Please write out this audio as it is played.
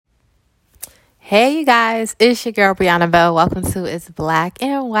Hey, you guys, it's your girl Brianna Bell. Welcome to It's Black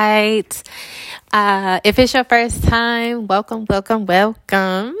and White. If it's your first time, welcome.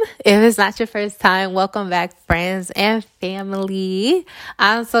 If it's not your first time, welcome back, friends and family.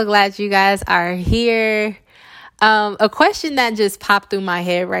 I'm so glad you guys are here. A question that just popped through my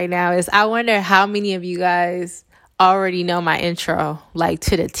head right now is I wonder how many of you guys already know my intro, like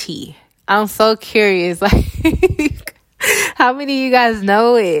to the T. I'm so curious, like how many of you guys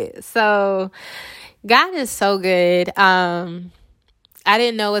know it? So God is so good. I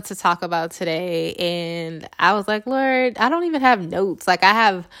didn't know what to talk about today, and I was like, Lord, I don't even have notes. Like, I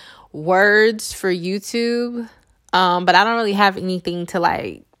have words for YouTube, but I don't really have anything to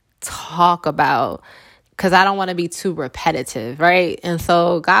like talk about because I don't want to be too repetitive, right? And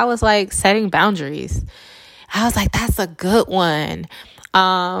so God was like setting boundaries. I was like, that's a good one.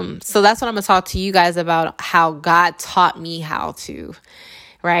 So that's what I'm going to talk to you guys about, how God taught me how to,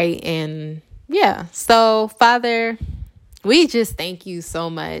 right? And yeah, so Father, we just thank you so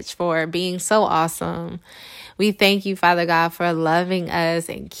much for being so awesome. We thank you, Father God, for loving us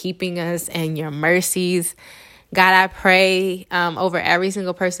and keeping us and your mercies. God, I pray over every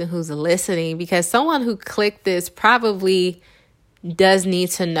single person who's listening, because someone who clicked this probably does need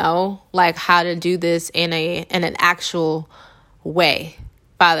to know like how to do this in an actual way,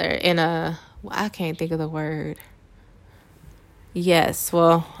 Father, I can't think of the word. Yes,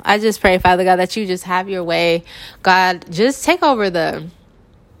 well, I just pray, Father God, that you just have your way. God, just take over the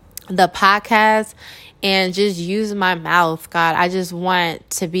podcast and just use my mouth, God. I just want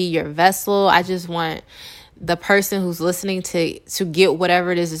to be your vessel. I just want the person who's listening to get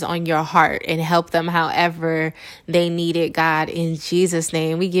whatever it is on your heart and help them however they need it, God. In Jesus'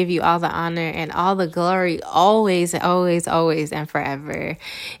 name, we give you all the honor and all the glory always, always, always, and forever.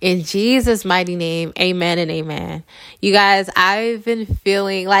 In Jesus' mighty name, amen and amen. You guys, I've been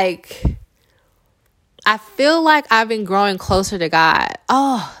feeling like, I've been growing closer to God.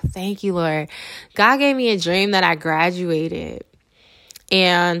 Oh, thank you, Lord. God gave me a dream that I graduated.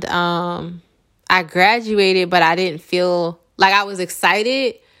 And I graduated, but I didn't feel like I was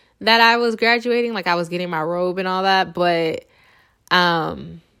excited that I was graduating, like I was getting my robe and all that. But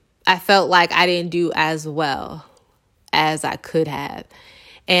I felt like I didn't do as well as I could have.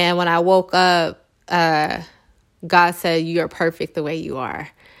 And when I woke up, God said, "You are perfect the way you are."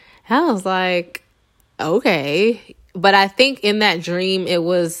 And I was like, okay. But I think in that dream, it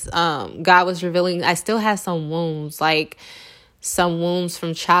was God was revealing I still have some wounds, like some wounds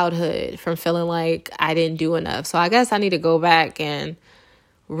from childhood, from feeling like I didn't do enough. So I guess I need to go back and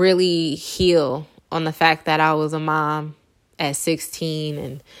really heal on the fact that I was a mom at 16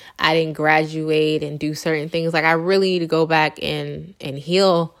 and I didn't graduate and do certain things. Like, I really need to go back and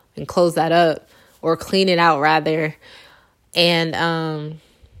heal and close that up, or clean it out rather. And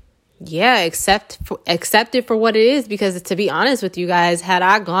accept it for what it is. Because to be honest with you guys, had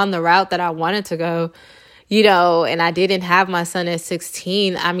I gone the route that I wanted to go, and I didn't have my son at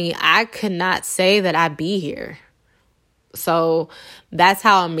 16, I mean, I could not say that I'd be here. So that's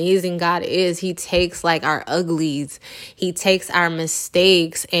how amazing God is. He takes like our uglies, he takes our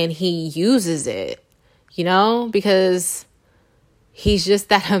mistakes, and he uses it, because he's just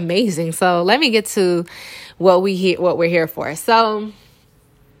that amazing. So let me get to what we're here for. So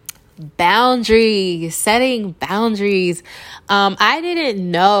boundaries, setting boundaries. I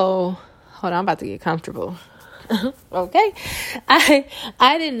didn't know. Hold on, I'm about to get comfortable. Okay.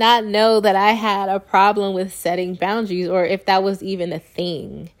 I did not know that I had a problem with setting boundaries, or if that was even a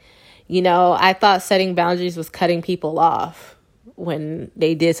thing. I thought setting boundaries was cutting people off when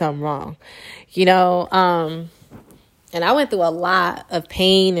they did something wrong. And I went through a lot of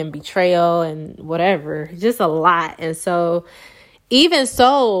pain and betrayal and whatever, just a lot. And so,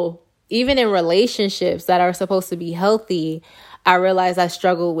 even in relationships that are supposed to be healthy, I realized I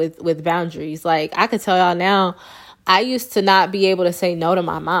struggled with boundaries. Like, I could tell y'all now, I used to not be able to say no to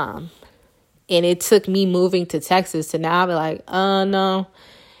my mom. And it took me moving to Texas to now be like, no.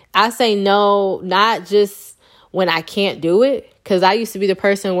 I say no, not just when I can't do it. Because I used to be the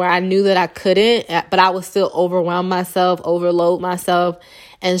person where I knew that I couldn't, but I would still overwhelm myself, overload myself,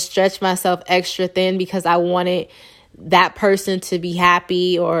 and stretch myself extra thin because I wanted that person to be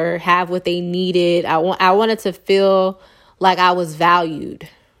happy or have what they needed. I wanted to feel like I was valued,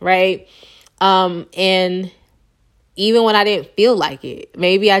 right? And even when I didn't feel like it,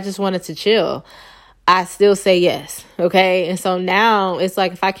 maybe I just wanted to chill, I still say yes, okay? And so now it's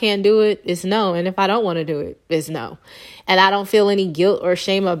like, if I can't do it, it's no. And if I don't want to do it, it's no. And I don't feel any guilt or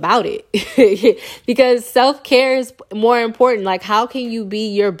shame about it because self-care is more important. Like, how can you be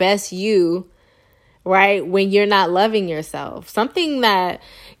your best you, right, when you're not loving yourself? Something that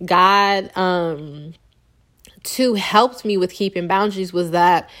God too helped me with keeping boundaries was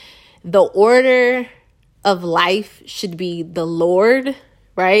that the order of life should be the Lord,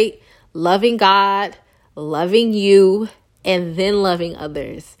 right? Loving God, loving you, and then loving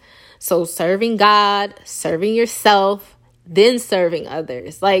others. So serving God, serving yourself, then serving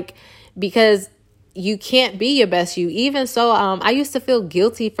others. Like, because you can't be your best you. Even so, I used to feel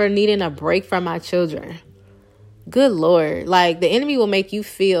guilty for needing a break from my children. Good Lord. Like, the enemy will make you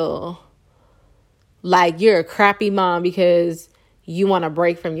feel like you're a crappy mom because you want a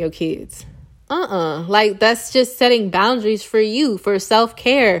break from your kids. Like, that's just setting boundaries for you, for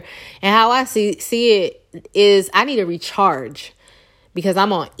self-care. And how I see it is I need to recharge because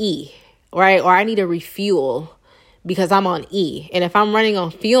I'm on E, right? Or I need to refuel because I'm on E. And if I'm running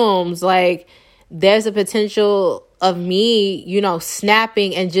on fumes, like, there's a potential of me,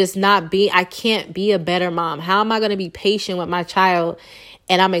 snapping and just I can't be a better mom. How am I going to be patient with my child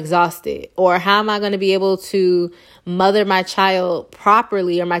and I'm exhausted? Or how am I going to be able to mother my child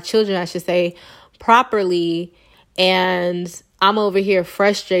properly, or my children, I should say, properly, and I'm over here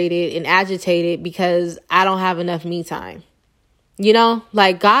frustrated and agitated because I don't have enough me time?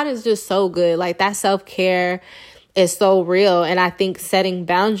 Like, God is just so good. Like, that self-care is so real. And I think setting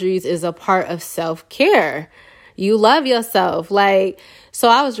boundaries is a part of self-care. You love yourself. Like, so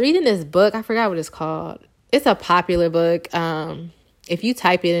I was reading this book. I forgot what it's called. It's a popular book. If you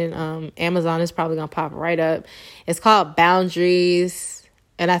type it in Amazon, it's probably going to pop right up. It's called Boundaries.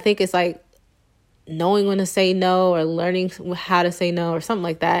 And I think it's like knowing when to say no, or learning how to say no, or something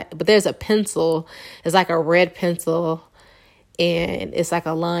like that. But there's a pencil. It's like a red pencil, and it's like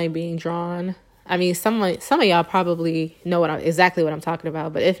a line being drawn. I mean, some of y'all probably know exactly what I'm talking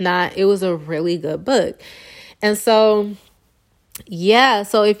about. But if not, it was a really good book. And so, yeah.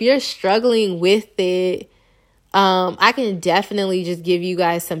 So if you're struggling with it, I can definitely just give you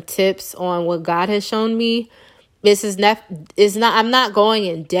guys some tips on what God has shown me. I'm not going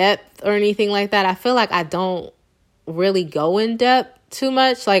in depth or anything like that. I feel like I don't really go in depth too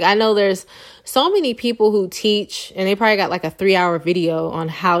much. Like, I know there's so many people who teach, and they probably got like a 3-hour video on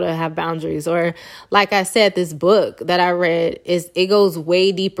how to have boundaries. Or, like I said, this book that I read it goes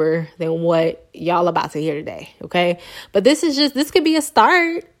way deeper than what y'all about to hear today. Okay. But this could be a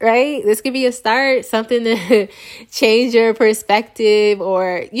start, right? This could be a start, something to change your perspective,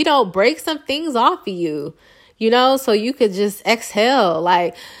 or, break some things off of you, so you could just exhale,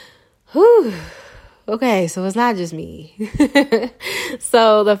 like, whew. Okay, so it's not just me.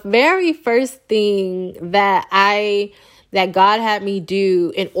 So the very first thing that God had me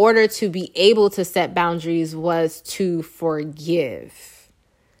do in order to be able to set boundaries was to forgive.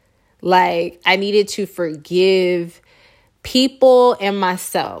 Like, I needed to forgive people and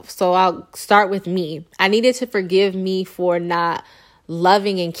myself. So I'll start with me. I needed to forgive me for not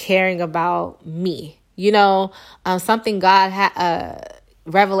loving and caring about me. Something God had,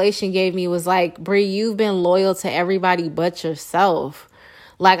 revelation gave me was like, Brie, you've been loyal to everybody but yourself.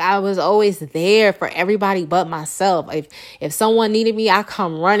 Like, I was always there for everybody but myself. If someone needed me, I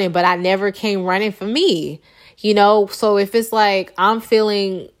come running, but I never came running for me. So if it's like I'm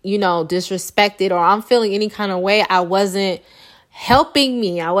feeling, disrespected, or I'm feeling any kind of way, I wasn't helping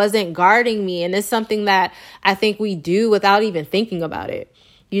me. I wasn't guarding me. And it's something that I think we do without even thinking about it.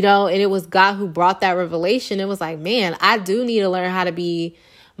 And it was God who brought that revelation. It was like, man, I do need to learn how to be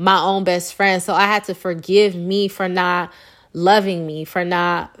my own best friend. So I had to forgive me for not loving me, for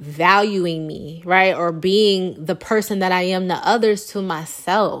not valuing me, right? Or being the person that I am to others, to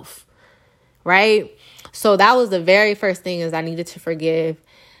myself, right? So that was the very first thing, is I needed to forgive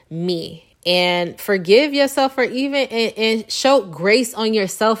me. And forgive yourself for and show grace on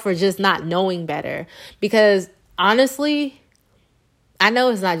yourself for just not knowing better. Because honestly, I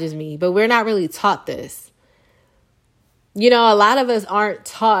know it's not just me, but we're not really taught this. A lot of us aren't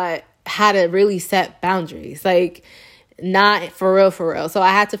taught how to really set boundaries, like, not for real. So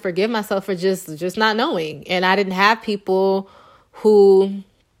I had to forgive myself for just not knowing. And I didn't have people who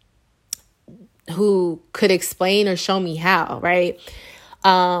could explain or show me how, right?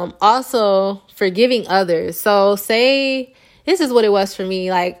 Also forgiving others. So say, this is what it was for me.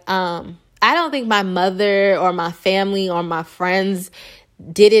 Like, I don't think my mother or my family or my friends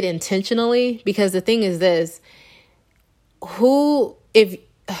did it intentionally, because the thing is this, who's going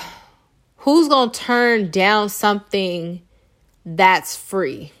to turn down something that's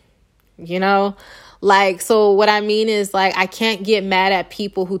free, Like, so what I mean is, like, I can't get mad at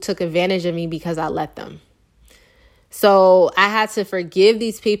people who took advantage of me because I let them. So I had to forgive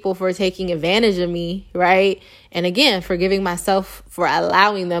these people for taking advantage of me, right? And again, forgiving myself for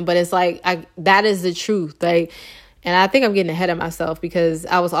allowing them. But it's like, that is the truth. Like, And I think I'm getting ahead of myself because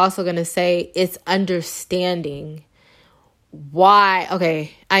I was also going to say it's understanding why.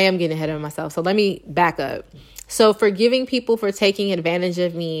 Okay, I am getting ahead of myself. So let me back up. So forgiving people for taking advantage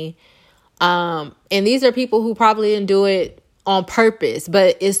of me. And these are people who probably didn't do it on purpose,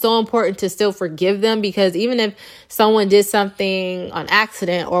 but it's so important to still forgive them, because even if someone did something on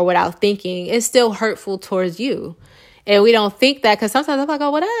accident or without thinking, it's still hurtful towards you. And we don't think that, because sometimes I'm like,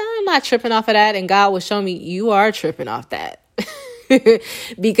 oh, well, I'm not tripping off of that. And God will show me you are tripping off that.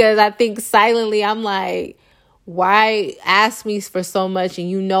 Because I think silently I'm like, why ask me for so much and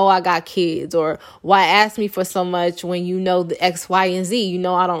you know I got kids? Or why ask me for so much when you know the X, Y, and Z? You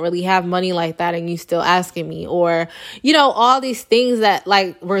know I don't really have money like that and you still asking me. Or, you know, all these things that,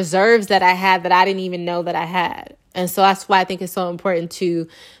 like, reserves that I had that I didn't even know that I had. And so that's why I think it's so important to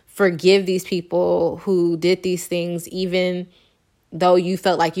forgive these people who did these things, even though you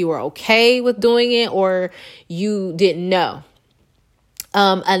felt like you were okay with doing it or you didn't know.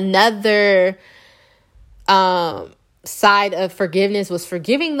 Another side of forgiveness was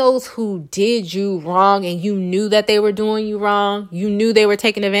forgiving those who did you wrong and you knew that they were doing you wrong. You knew they were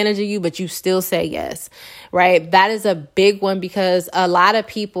taking advantage of you, but you still say yes, right? That is a big one, because a lot of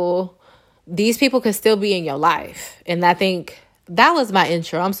people, these people could still be in your life. And I think that was my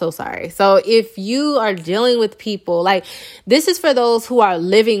intro. I'm so sorry. So if you are dealing with people, like, this is for those who are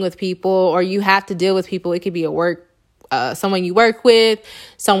living with people, or you have to deal with people. It could be someone you work with,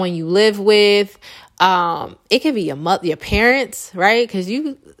 someone you live with. It could be your parents, right? Because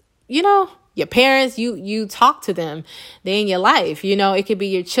you know, your parents, you talk to them, they're in your life. You know, it could be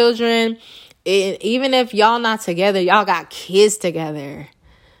your children. Even if y'all not together, y'all got kids together.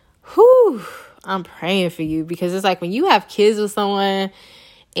 Whew, I'm praying for you, because it's like when you have kids with someone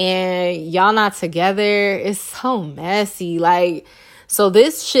and y'all not together, it's so messy. Like, so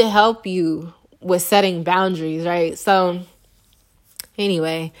this should help you with setting boundaries, right? So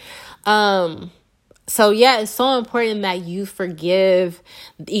anyway, so yeah, it's so important that you forgive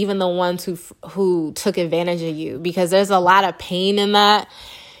even the ones who took advantage of you, because there's a lot of pain in that.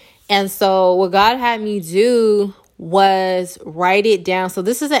 And so what God had me do was write it down. So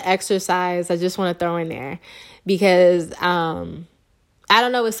this is an exercise I just want to throw in there, because I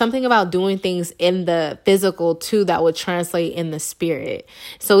don't know, it's something about doing things in the physical too that would translate in the spirit.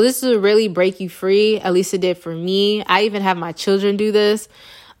 So this will really break you free. At least it did for me. I even have my children do this.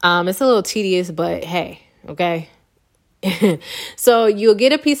 It's a little tedious, but hey, okay. So you'll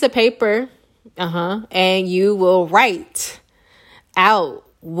get a piece of paper, and you will write out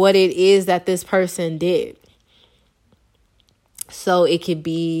what it is that this person did. So it could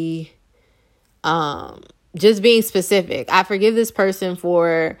be just being specific. I forgive this person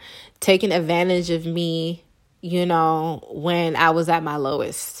for taking advantage of me, you know, when I was at my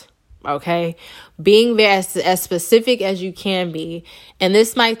lowest. Okay, being there as specific as you can be. And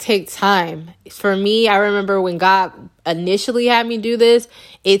this might take time. For me, I remember when God initially had me do this,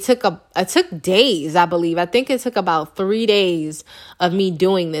 it took days, I believe. I think it took about 3 days of me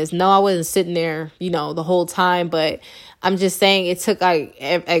doing this. No, I wasn't sitting there, you know, the whole time, but I'm just saying it took like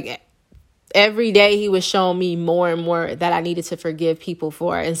every day he was showing me more and more that I needed to forgive people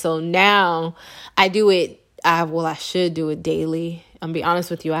for. And so now I do it. I should do it daily. I'm be honest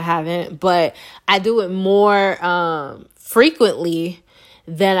with you, I haven't, but I do it more frequently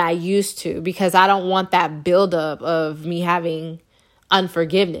than I used to, because I don't want that buildup of me having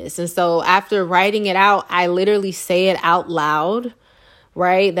unforgiveness. And so after writing it out, I literally say it out loud,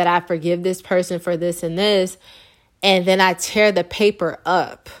 right? That I forgive this person for this and this. And then I tear the paper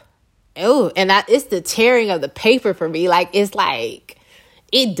up. Oh, and it's the tearing of the paper for me. Like, it's like,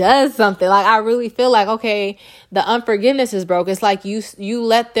 it does something. Like, I really feel like, okay, the unforgiveness is broke. It's like you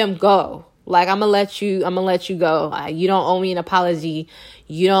let them go. Like, I'm gonna let you go. You don't owe me an apology.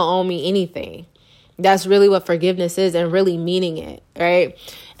 You don't owe me anything. That's really what forgiveness is, and really meaning it, right?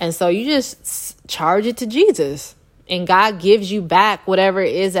 And so you just charge it to Jesus, and God gives you back whatever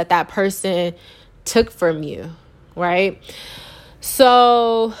it is that person took from you, right?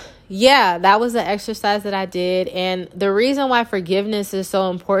 So yeah, that was the exercise that I did. And the reason why forgiveness is so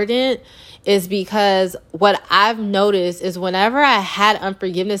important is because what I've noticed is whenever I had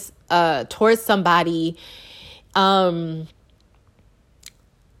unforgiveness towards somebody, it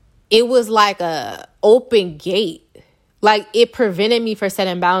was like a open gate. Like, it prevented me from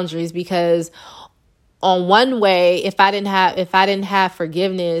setting boundaries, because on one way, if I didn't have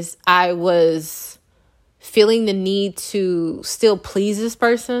forgiveness, I was feeling the need to still please this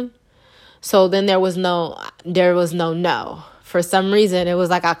person. So then there was no. For some reason, it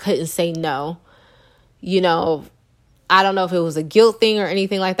was like I couldn't say no. You know, I don't know if it was a guilt thing or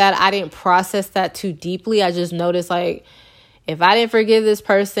anything like that. I didn't process that too deeply. I just noticed like, if I didn't forgive this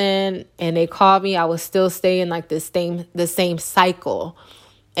person and they called me, I was still staying like the same cycle.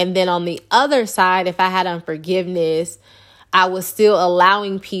 And then on the other side, if I had unforgiveness, I was still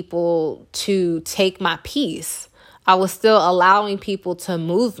allowing people to take my peace. I was still allowing people to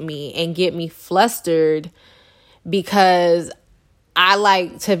move me and get me flustered because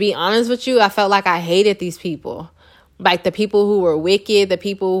to be honest with you, I felt like I hated these people. Like the people who were wicked, the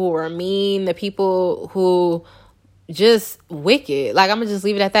people who were mean, the people who just wicked. Like, I'm gonna just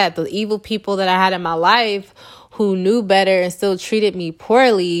leave it at that. The evil people that I had in my life who knew better and still treated me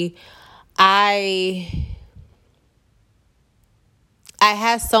poorly, I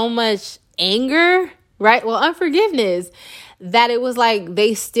had so much anger, right? Well, unforgiveness, that it was like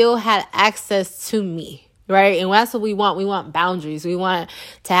they still had access to me, right? And that's what we want. We want boundaries. We want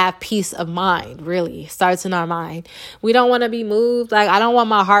to have peace of mind, really. It starts in our mind. We don't want to be moved. Like, I don't want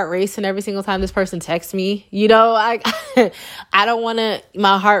my heart racing every single time this person texts me. You know, I don't want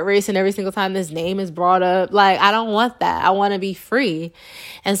my heart racing every single time this name is brought up. Like, I don't want that. I want to be free.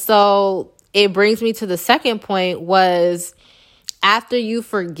 And so it brings me to the second point was, after you've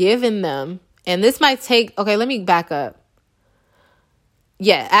forgiven them, and this might take, okay, let me back up.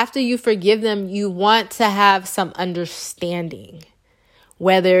 Yeah, after you forgive them, you want to have some understanding,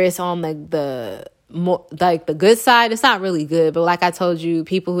 whether it's on the good side. It's not really good, but like I told you,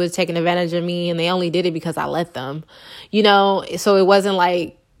 people who had taken advantage of me and they only did it because I let them, you know, so it wasn't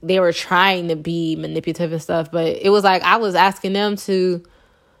like they were trying to be manipulative and stuff, but it was like I was asking them to,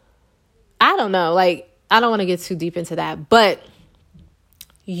 I don't know, like, I don't want to get too deep into that, but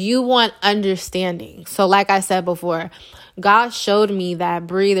you want understanding. So like I said before, God showed me that,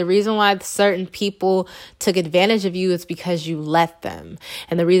 Bree, the reason why certain people took advantage of you is because you let them.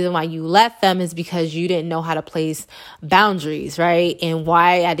 And the reason why you let them is because you didn't know how to place boundaries, right? And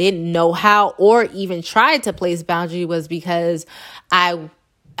why I didn't know how or even tried to place boundary was because I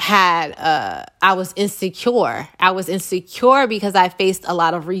was insecure. I was insecure because I faced a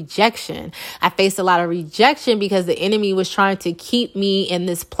lot of rejection. I faced a lot of rejection because the enemy was trying to keep me in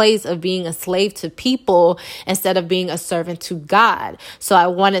this place of being a slave to people instead of being a servant to God. So I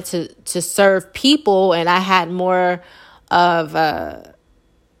wanted to serve people, and I had more of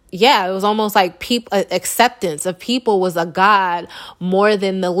it was almost like acceptance of people was a God more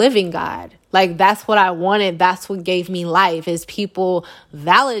than the living God. Like, that's what I wanted. That's what gave me life, is people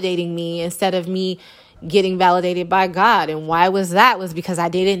validating me instead of me getting validated by God. And why was that? Was because I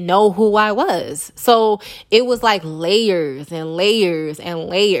didn't know who I was. So it was like layers and layers and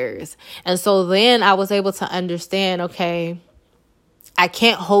layers. And so then I was able to understand, okay, I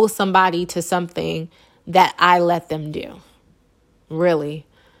can't hold somebody to something that I let them do. Really.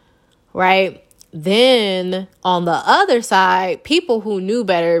 Right? Then on the other side, people who knew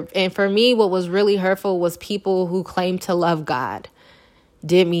better. And for me, what was really hurtful was people who claimed to love God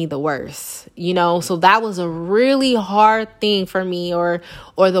did me the worst, you know? So that was a really hard thing for me, or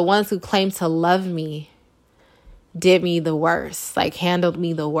the ones who claimed to love me did me the worst, like handled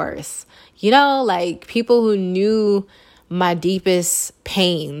me the worst, you know, like people who knew my deepest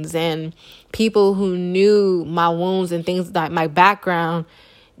pains and people who knew my wounds and things like my background.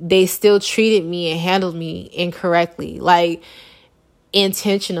 They still treated me and handled me incorrectly, like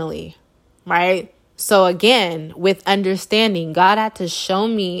intentionally, right? So again, with understanding, God had to show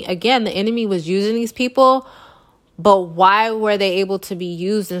me, again, the enemy was using these people, but why were they able to be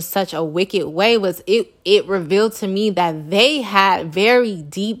used in such a wicked way? Was it revealed to me that they had very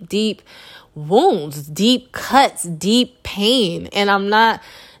deep wounds, deep cuts, deep pain. And I'm not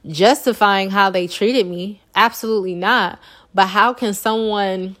justifying how they treated me. Absolutely not. But how can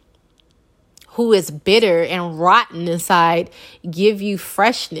someone who is bitter and rotten inside give you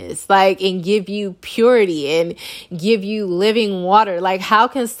freshness, like, and give you purity and give you living water? Like, how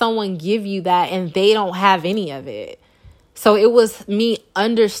can someone give you that and they don't have any of it? So it was me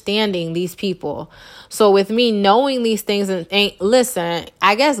understanding these people. So with me knowing these things, and listen,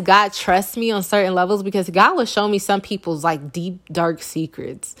 I guess God trusts me on certain levels because God will show me some people's like deep, dark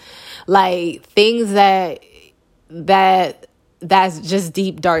secrets, like things that's just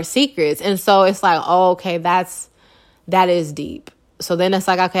deep, dark secrets. And so it's like, oh, okay, that is deep. So then it's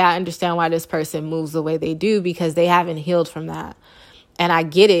like, okay, I understand why this person moves the way they do because they haven't healed from that. And I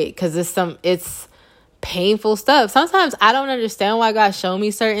get it because it's painful stuff. Sometimes I don't understand why God showed me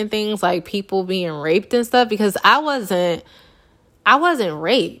certain things, like people being raped and stuff, because I wasn't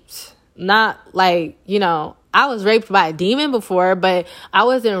raped. Not like, you know, I was raped by a demon before, but I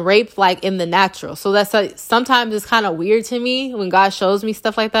wasn't raped like in the natural. So that's like, sometimes it's kind of weird to me when God shows me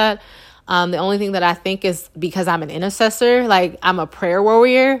stuff like that. The only thing that I think is because I'm an intercessor, like I'm a prayer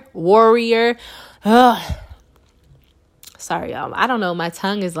warrior. Ugh. Sorry, y'all. I don't know. My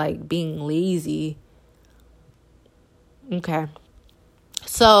tongue is like being lazy. Okay.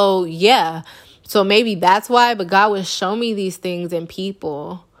 So, yeah. So maybe that's why, but God would show me these things in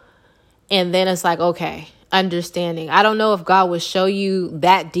people. And then it's like, okay, understanding. I don't know if God would show you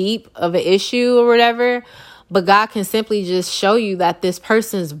that deep of an issue or whatever, but God can simply just show you that this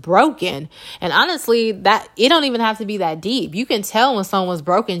person's broken. And honestly, that it don't even have to be that deep. You can tell when someone's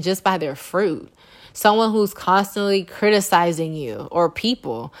broken just by their fruit. Someone who's constantly criticizing you or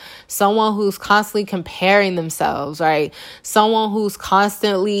people. Someone who's constantly comparing themselves, right? Someone who's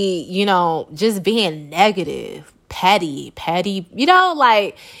constantly, just being negative, petty,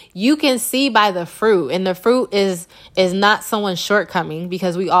 like you can see by the fruit. And the fruit is not someone's shortcoming,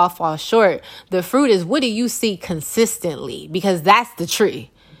 because we all fall short. The fruit is, what do you see consistently? Because that's the tree.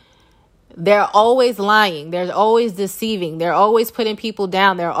 They're always lying. They're always deceiving. They're always putting people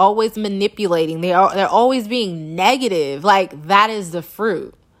down. They're always manipulating. They're always being negative. Like, that is the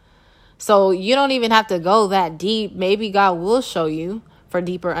fruit. So you don't even have to go that deep. Maybe God will show you for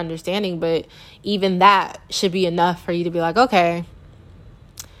deeper understanding, but even that should be enough for you to be like, okay,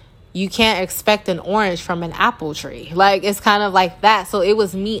 you can't expect an orange from an apple tree. Like, it's kind of like that. So it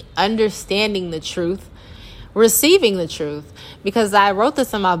was me understanding the truth, receiving the truth, because I wrote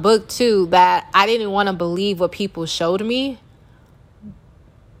this in my book too, that I didn't want to believe what people showed me.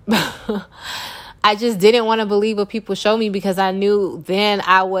 I just didn't want to believe what people showed me, because I knew then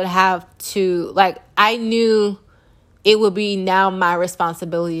I would have to, I knew it would be now my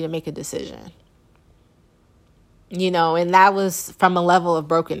responsibility to make a decision, and that was from a level of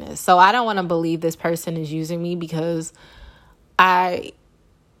brokenness. So I don't want to believe this person is using me, because I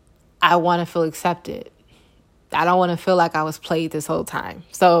want to feel accepted. I don't want to feel like I was played this whole time.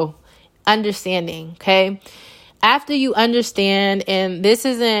 So understanding, okay? After you understand, and this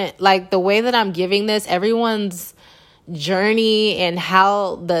isn't like the way that I'm giving this, everyone's journey and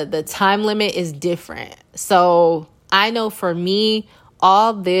how the time limit is different. So I know for me,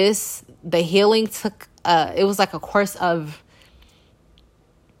 all this, the healing took, it was like a course of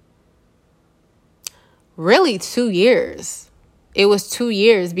really 2 years. It was 2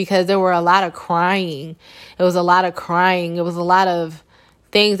 years, because there were a lot of crying. It was a lot of crying. It was a lot of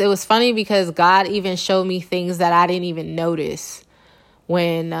things. It was funny because God even showed me things that I didn't even notice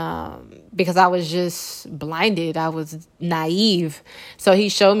because I was just blinded. I was naive. So he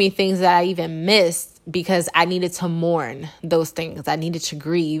showed me things that I even missed because I needed to mourn those things. I needed to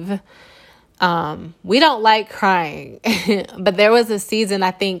grieve. We don't like crying, but there was a season,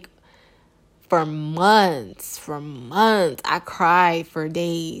 I think, for months, I cried for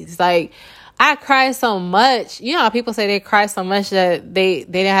days. Like, I cried so much. You know how people say they cry so much that they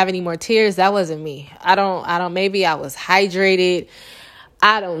didn't have any more tears? That wasn't me. I don't, maybe I was hydrated.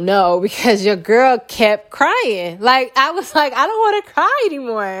 I don't know, because your girl kept crying. Like, I was like, I don't want to cry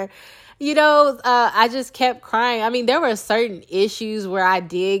anymore. I just kept crying. I mean, there were certain issues where I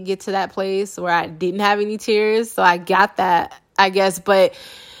did get to that place where I didn't have any tears. So I got that, I guess. But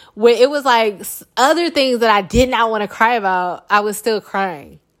when it was like other things that I did not want to cry about, I was still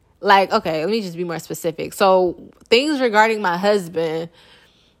crying. Like, okay, let me just be more specific. So things regarding my husband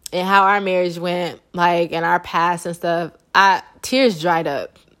and how our marriage went, like, and our past and stuff, tears dried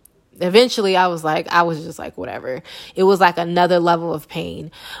up. Eventually, I was just like, whatever. It was like another level of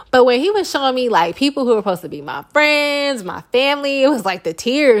pain. But when he was showing me like people who were supposed to be my friends, my family, it was like the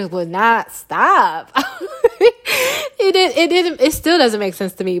tears would not stop. It still doesn't make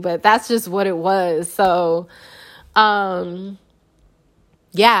sense to me, but that's just what it was. So, yeah,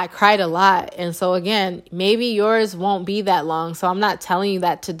 I cried a lot. And so again, maybe yours won't be that long. So I'm not telling you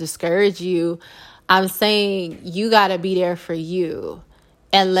that to discourage you. I'm saying you got to be there for you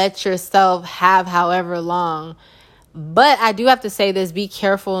and let yourself have however long. But I do have to say this, be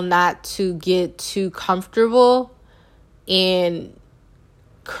careful not to get too comfortable in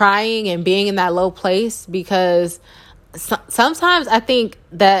crying and being in that low place, because sometimes I think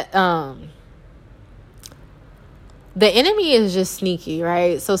that the enemy is just sneaky,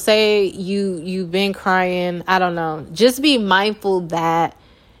 right? So say you've been crying, I don't know, just be mindful that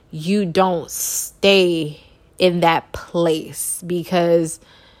you don't stay in that place, because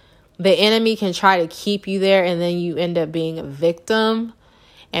the enemy can try to keep you there and then you end up being a victim.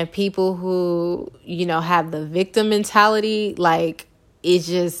 And people who, have the victim mentality, like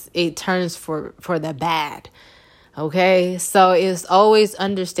it turns for the bad. Okay. So it's always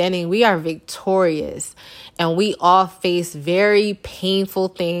understanding we are victorious and we all face very painful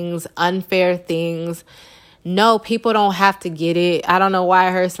things, unfair things, no, people don't have to get it. I don't know why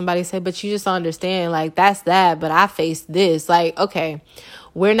I heard somebody say, but you just don't understand. Like, that's that, but I faced this. Like, okay,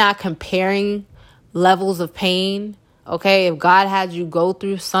 we're not comparing levels of pain. Okay, if God had you go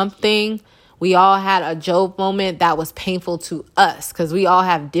through something, we all had a Job moment that was painful to us, because we all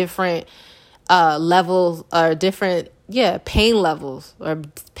have different levels, or different, pain levels or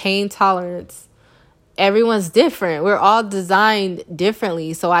pain tolerance. Everyone's different. We're all designed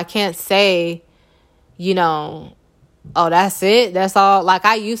differently. So I can't say, oh, that's it. That's all. Like,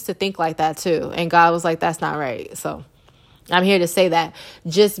 I used to think like that too. And God was like, that's not right. So I'm here to say that.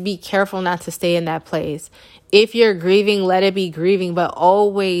 Just be careful not to stay in that place. If you're grieving, let it be grieving, but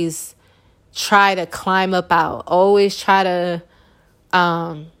always try to climb up out. Always try to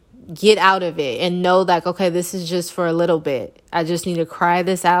get out of it and know that, okay, this is just for a little bit. I just need to cry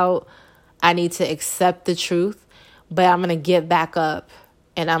this out. I need to accept the truth, but I'm going to get back up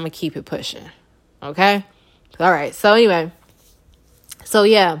and I'm going to keep it pushing. Okay? All right. So anyway,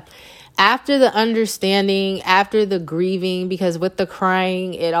 after the understanding, after the grieving, because with the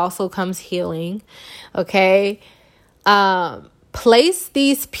crying, it also comes healing. Okay? Place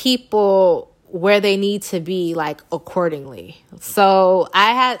these people where they need to be, like, accordingly. So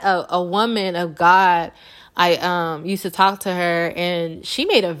I had a woman of God. I used to talk to her, and she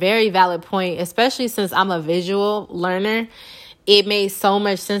made a very valid point, especially since I'm a visual learner. It made so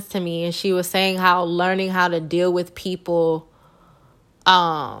much sense to me. And she was saying how learning how to deal with people,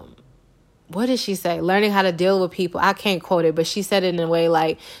 what did she say? Learning how to deal with people. I can't quote it, but she said it in a way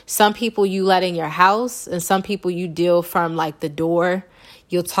like, some people you let in your house and some people you deal from, like, the door.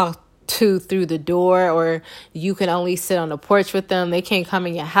 You'll talk to through the door, or you can only sit on the porch with them. They can't come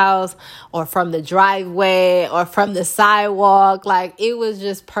in your house, or from the driveway, or from the sidewalk. Like, it was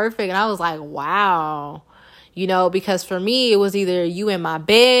just perfect. And I was like, wow, because for me, it was either you in my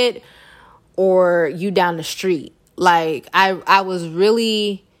bed or you down the street. Like, I was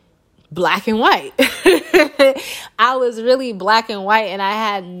really black and white. I was really black and white, and I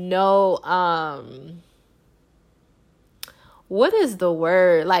had no, what is the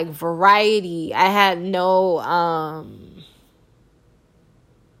word? Like, variety. I had no,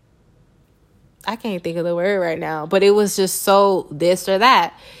 I can't think of the word right now, but it was just so this or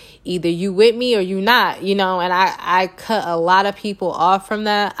that. Either you with me or you not, and I cut a lot of people off from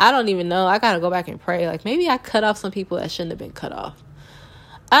that. I don't even know. I got to go back and pray. Like, maybe I cut off some people that shouldn't have been cut off.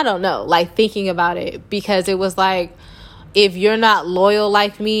 I don't know, like, thinking about it, because it was like, if you're not loyal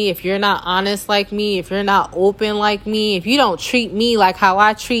like me, if you're not honest like me, if you're not open like me, if you don't treat me like how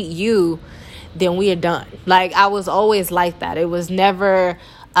I treat you, then we are done. Like, I was always like that. It was never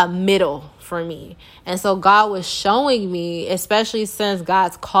a middle for me. And so God was showing me, especially since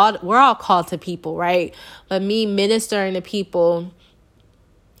we're all called to people, right? But me ministering to people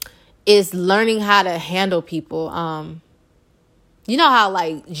is learning how to handle people. You know how,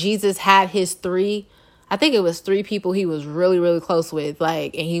 like, Jesus had his I think it was 3 people he was really, really close with,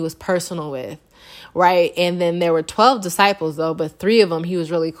 like, and he was personal with, right? And then there were 12 disciples, though, but 3 of them he was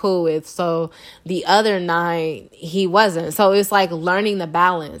really cool with. So the other 9, he wasn't. So it's like learning the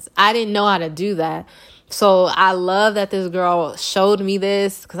balance. I didn't know how to do that. So I love that this girl showed me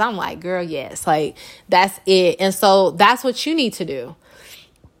this, because I'm like, girl, yes, like, that's it. And so that's what you need to do.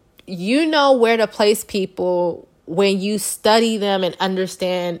 You know where to place people when you study them and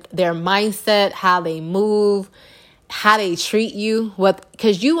understand their mindset, how they move, how they treat you,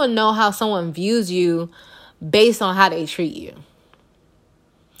 because you will know how someone views you based on how they treat you.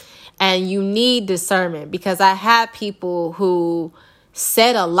 And you need discernment, because I had people who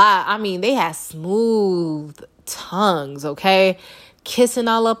said a lot. I mean, they had smooth tongues, okay? Kissing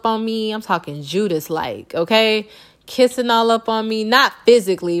all up on me. I'm talking Judas-like, okay? Kissing all up on me, not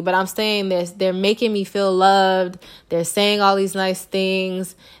physically, but I'm saying they're making me feel loved. They're saying all these nice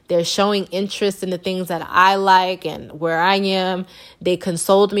things. They're showing interest in the things that I like and where I am. They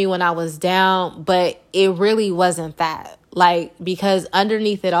consoled me when I was down, but it really wasn't that. Like, because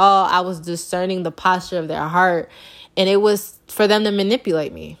underneath it all, I was discerning the posture of their heart, and it was for them to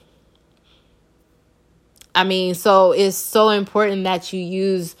manipulate me. I mean, so it's so important that you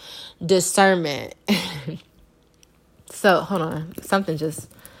use discernment. So, hold on. Something just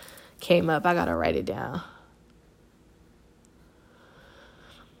came up. I got to write it down.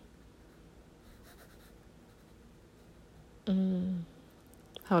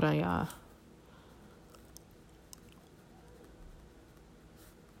 Hold on, y'all.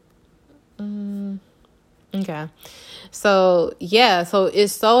 Okay. So, so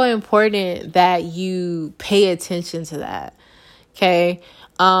it's so important that you pay attention to that. Okay.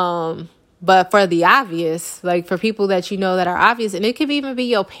 But for the obvious, like for people that you know that are obvious, and it could even be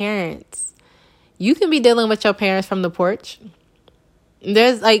your parents, You can be dealing with your parents from the porch.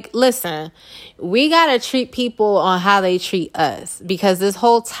 There's like, listen, we got to treat people on how they treat us, because this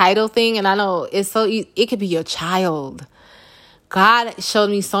whole title thing, and I know it's so, it could be your child. God showed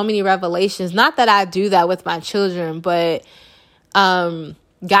me so many revelations. Not that I do that with my children, but God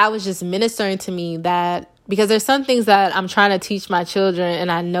was just ministering to me that, because there's some things that I'm trying to teach my children,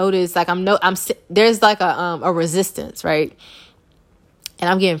 and I notice like there's like a resistance, right? And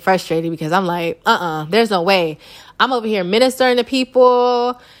I'm getting frustrated because I'm like, there's no way. I'm over here ministering to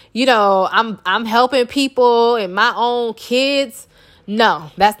people. You know, I'm helping people and my own kids. No,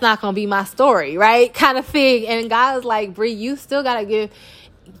 that's not going to be my story, right? Kind of thing. And God was like, Bree, you still got to give,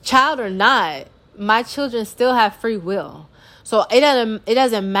 child or not, my children still have free will. So it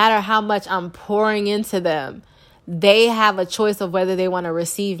doesn't matter how much I'm pouring into them. They have a choice of whether they want to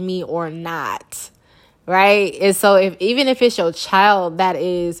receive me or not. Right. And so even if it's your child that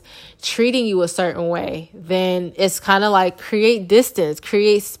is treating you a certain way, then it's kind of like create distance,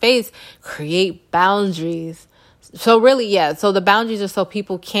 create space, create boundaries. So really, yeah. So the boundaries are so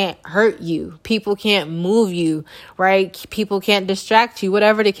people can't hurt you. People can't move you, right? People can't distract you,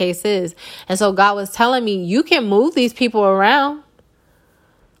 whatever the case is. And so God was telling me, you can move these people around.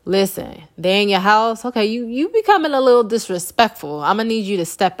 Listen, they in your house. Okay, you becoming a little disrespectful. I'm going to need you to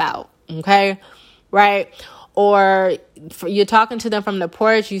step out. Okay. Right? Or you're talking to them from the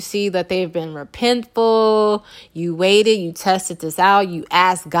porch. You see that they've been repentful. You waited. You tested this out. You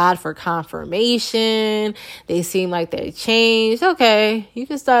asked God for confirmation. They seem like they changed. Okay. You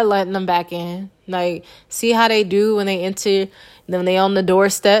can start letting them back in. Like, see how they do when they enter, when they on the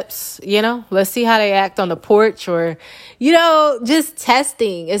doorsteps, you know, let's see how they act on the porch, or, you know, just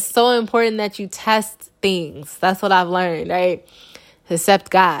testing. It's so important that you test things. That's what I've learned, right? Except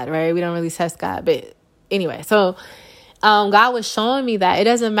God, right? We don't really test God. But anyway, so God was showing me that it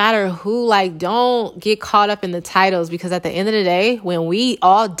doesn't matter who, like, don't get caught up in the titles, because at the end of the day, when we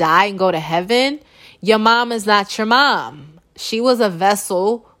all die and go to heaven, your mom is not your mom. She was a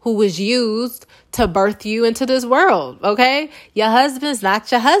vessel who was used to birth you into this world, okay? Your husband's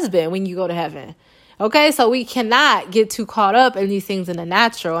not your husband when you go to heaven. Okay, so we cannot get too caught up in these things in the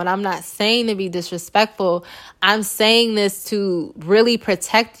natural. And I'm not saying to be disrespectful. I'm saying this to really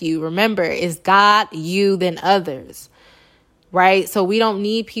protect you. Remember, it's God, you, then others, right? So we don't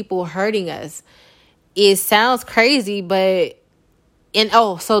need people hurting us. It sounds crazy, but,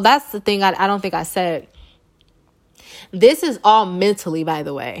 so that's the thing I don't think I said. This is all mentally, by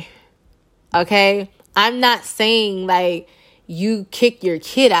the way, okay? I'm not saying like you kick your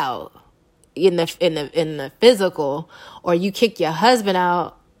kid out in the physical, or you kick your husband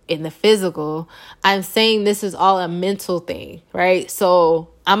out in the physical. I'm saying this is all a mental thing, right? So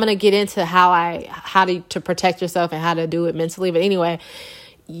I'm going to get into how to protect yourself and how to do it mentally. But anyway,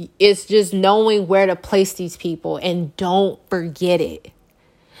 it's just knowing where to place these people, and don't forget it.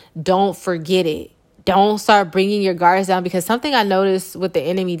 Don't forget it. Don't start bringing your guards down, because something I noticed what the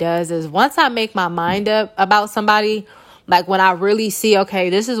enemy does is, once I make my mind up about somebody, like when I really see, okay,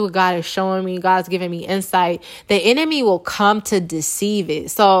 this is what God is showing me, God's giving me insight, the enemy will come to deceive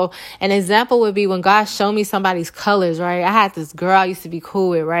it. So an example would be when God showed me somebody's colors, right? I had this girl I used to be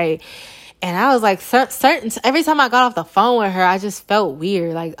cool with, right? And I was like, every time I got off the phone with her, I just felt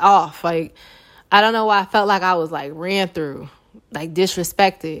weird, like off. Like, I don't know why I felt like I was like ran through, like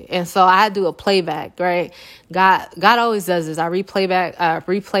disrespected. And so I had to do a playback, right? God always does this. I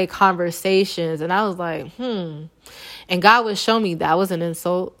replay conversations, and I was like, And God would show me that was an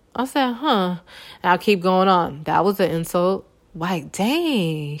insult. I said, And I'll keep going on. That was an insult. Like,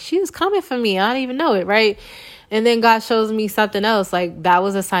 dang, she was coming for me. I don't even know it, right? And then God shows me something else. Like, that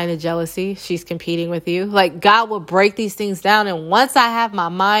was a sign of jealousy. She's competing with you. Like, God will break these things down. And once I have my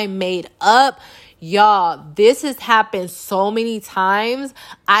mind made up, y'all, this has happened so many times.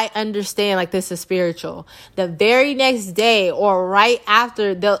 I understand, like, this is spiritual. The very next day or right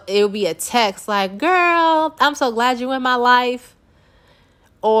after, it'll be a text like, girl, I'm so glad you're in my life.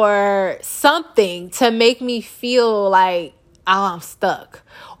 Or something to make me feel like, oh, I'm stuck.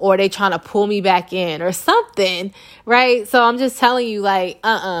 Or they trying to pull me back in or something, right? So I'm just telling you, like,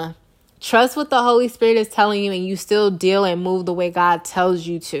 trust what the Holy Spirit is telling you, and you still deal and move the way God tells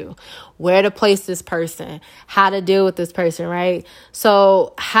you to. Where to place this person, how to deal with this person, right?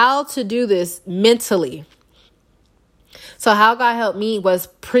 So how to do this mentally. So how God helped me was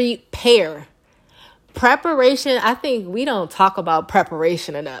prepare. Preparation, I think we don't talk about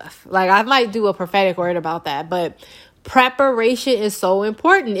preparation enough. Like, I might do a prophetic word about that, but preparation is so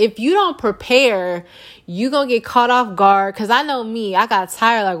important. If you don't prepare, you gonna get caught off guard. Cause I know me, I got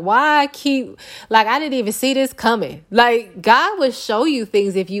tired. Like, why I didn't even see this coming. Like, God will show you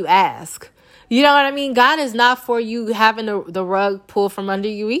things if you ask. You know what I mean? God is not for you having the rug pulled from under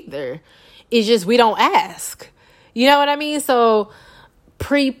you either. It's just we don't ask. You know what I mean? So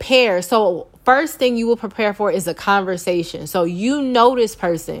prepare. So first thing you will prepare for is a conversation. So you know this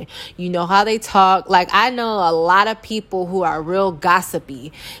person, you know how they talk. Like I know a lot of people who are real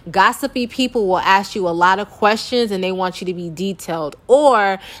gossipy. Gossipy people will ask you a lot of questions and they want you to be detailed,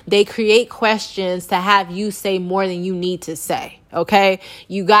 or they create questions to have you say more than you need to say. Okay,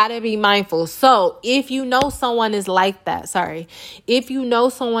 you got to be mindful. So if you know someone is like that,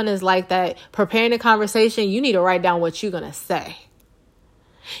 preparing a conversation, you need to write down what you're going to say.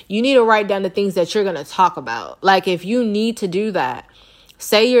 You need to write down the things that you're going to talk about. Like if you need to do that,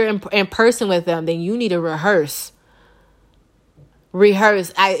 say you're in person with them, then you need to rehearse.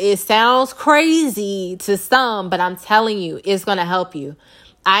 It sounds crazy to some, but I'm telling you, it's going to help you.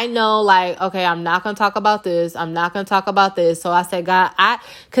 I know, like, okay, I'm not going to talk about this. So I said, God,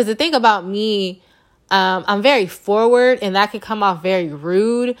 because the thing about me, I'm very forward and that could come off very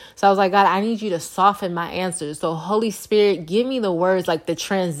rude. So I was like, God, I need you to soften my answers. So Holy Spirit, give me the words, like the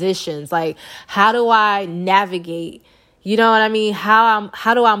transitions, like how do I navigate? You know what I mean? How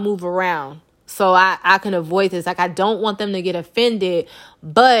do I move around so I can avoid this? Like, I don't want them to get offended,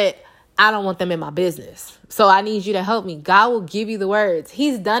 but I don't want them in my business. So I need you to help me. God will give you the words.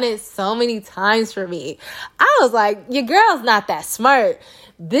 He's done it so many times for me. I was like, your girl's not that smart.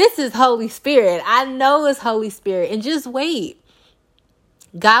 This is Holy Spirit. I know it's Holy Spirit. And just wait.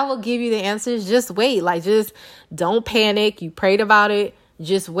 God will give you the answers. Just wait. Like, just don't panic. You prayed about it.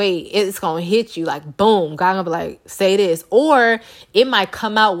 Just wait. It's going to hit you like, boom. God going to be like, say this. Or it might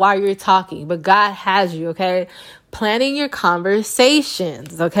come out while you're talking. But God has you, okay? Planning your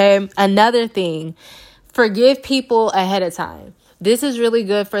conversations, okay? Another thing, forgive people ahead of time. This is really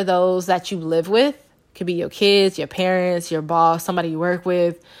good for those that you live with. Could be your kids, your parents, your boss, somebody you work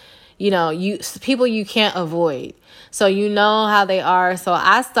with, people you can't avoid. So you know how they are. So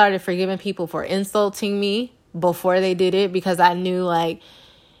I started forgiving people for insulting me before they did it, because I knew, like,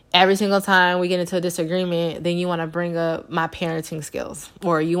 every single time we get into a disagreement, then you want to bring up my parenting skills,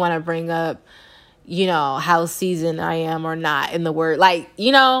 or you want to bring up, how seasoned I am or not in the word, like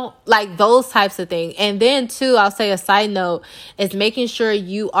those types of things. And then too, I'll say a side note is making sure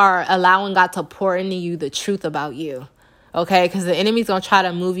you are allowing God to pour into you the truth about you. Okay. Cause the enemy's going to try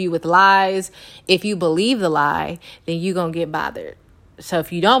to move you with lies. If you believe the lie, then you're going to get bothered. So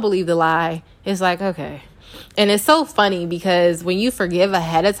if you don't believe the lie, it's like, okay. And it's so funny because when you forgive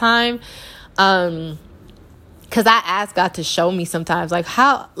ahead of time, cause I ask God to show me sometimes,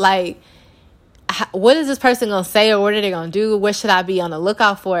 like what is this person going to say, or what are they going to do? What should I be on the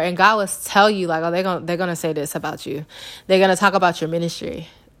lookout for? And God will tell you, like, oh, they're going to say this about you. They're going to talk about your ministry.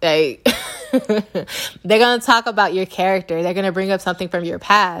 They're going to talk about your character. They're going to bring up something from your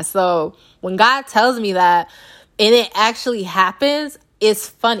past. So when God tells me that and it actually happens, it's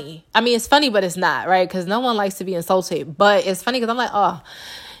funny. I mean, it's funny, but it's not, right? Because no one likes to be insulted. But it's funny because I'm like, oh,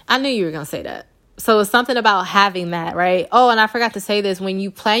 I knew you were going to say that. So it's something about having that, right? Oh, and I forgot to say this. When you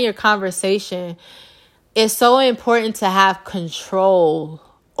plan your conversation, it's so important to have control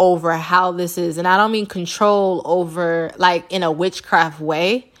over how this is. And I don't mean control over like in a witchcraft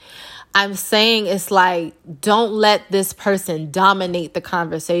way. I'm saying it's like, don't let this person dominate the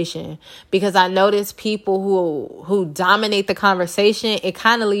conversation, because I notice people who dominate the conversation, it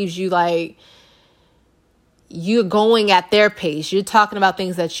kind of leaves you like, you're going at their pace. You're talking about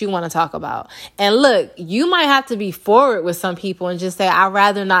things that you want to talk about. And look, you might have to be forward with some people and just say, I'd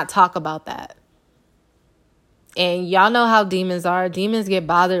rather not talk about that. And y'all know how demons are. Demons get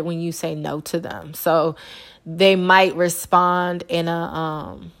bothered when you say no to them. So they might respond in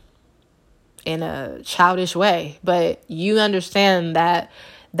a childish way, but you understand that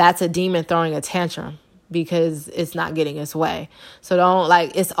that's a demon throwing a tantrum because it's not getting its way. So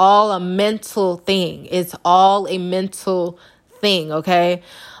it's all a mental thing. It's all a mental thing, okay?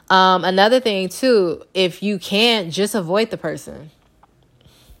 Another thing too, if you can't, just avoid the person.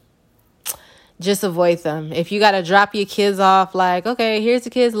 Just avoid them. If you got to drop your kids off, like, okay, here's the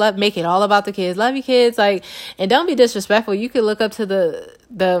kids, make it all about the kids. Love your kids. Like, and don't be disrespectful. You could look up to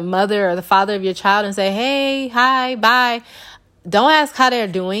the mother or the father of your child and say, hey, hi, bye. Don't ask how they're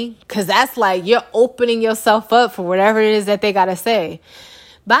doing, because that's like you're opening yourself up for whatever it is that they got to say.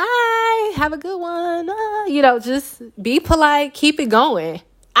 Bye. Have a good one. Just be polite. Keep it going.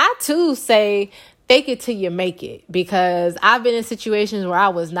 I, too, say fake it till you make it, because I've been in situations where I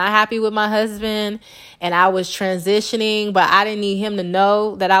was not happy with my husband and I was transitioning, but I didn't need him to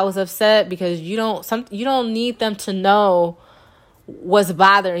know that I was upset, because you don't need them to know what's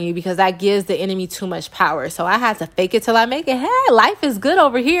bothering you, because that gives the enemy too much power. So I had to fake it till I make it. Hey, life is good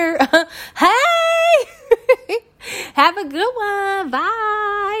over here. Hey, have a good one.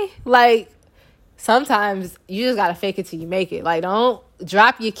 Bye. Like, sometimes you just got to fake it till you make it. Like, don't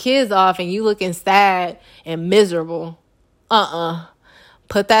drop your kids off and you looking sad and miserable.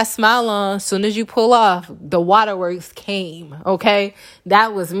 Put that smile on. As soon as you pull off, the waterworks came, okay?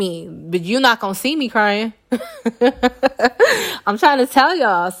 That was me. But you're not going to see me crying. I'm trying to tell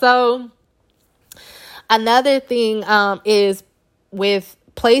y'all. So another thing is with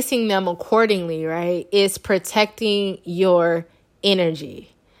placing them accordingly, right, is protecting your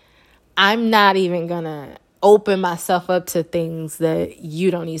energy. I'm not even going to open myself up to things that you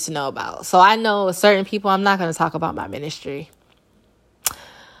don't need to know about. So I know certain people, I'm not going to talk about my ministry.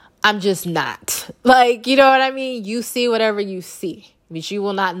 I'm just not. Like, you know what I mean? You see whatever you see, but you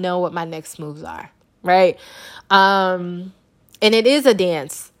will not know what my next moves are, right? And it is a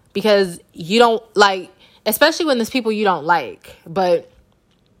dance, because you don't like, especially when there's people you don't like, but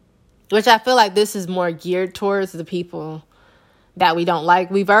which I feel like this is more geared towards the people that we don't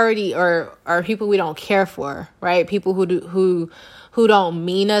like. We've already, or people we don't care for, right? People who don't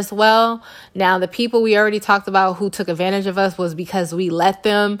mean us well. Now, the people we already talked about who took advantage of us was because we let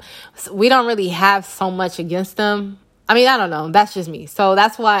them. So we don't really have so much against them. I mean, I don't know. That's just me. So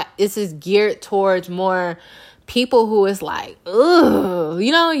that's why this is geared towards more people who is like, ugh,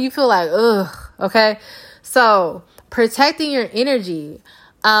 you know, you feel like, ugh, okay? So protecting your energy.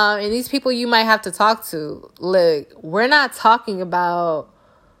 And these people you might have to talk to. Look, we're not talking about,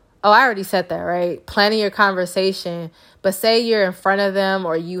 oh, I already said that, right? Planning your conversation. But say you're in front of them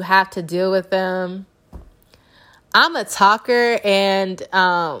or you have to deal with them. I'm a talker, and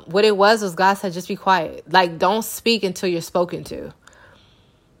what it was God said, just be quiet. Like, don't speak until you're spoken to.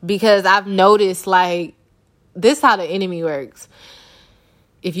 Because I've noticed, like, this is how the enemy works.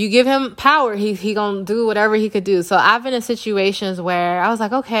 If you give him power, he gonna do whatever he could do. So I've been in situations where I was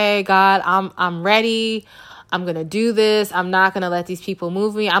like, okay, God, I'm ready. I'm gonna do this. I'm not gonna let these people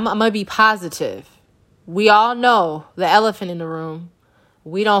move me. I'm gonna be positive. We all know the elephant in the room.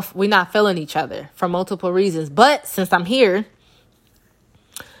 We're not feeling each other for multiple reasons. But since I'm here,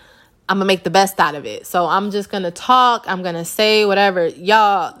 I'm gonna make the best out of it. So I'm just gonna talk. I'm gonna say whatever.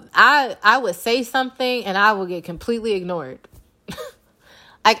 Y'all, I would say something and I would get completely ignored.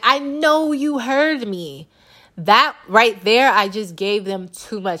 Like, I know you heard me. That right there, I just gave them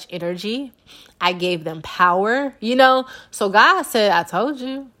too much energy. I gave them power, you know? So God said, I told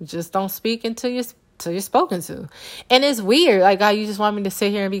you, just don't speak until you're spoken to. And it's weird. Like, God, you just want me to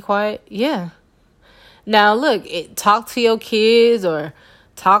sit here and be quiet? Yeah. Now, look, talk to your kids or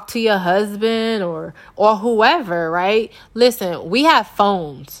talk to your husband or whoever, right? Listen, we have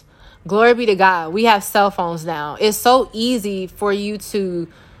phones. Glory be to God. We have cell phones now. It's so easy for you to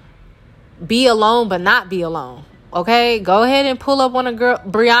be alone but not be alone. Okay, go ahead and pull up one of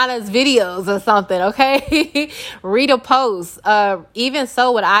Brianna's videos or something, okay? Read a post. Even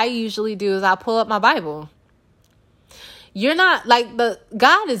so, what I usually do is I pull up my Bible. You're not, like,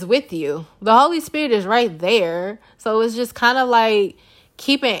 God is with you. The Holy Spirit is right there. So it's just kind of like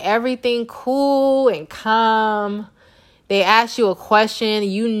keeping everything cool and calm. They ask you a question,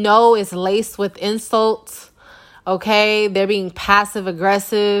 you know it's laced with insults, okay? They're being passive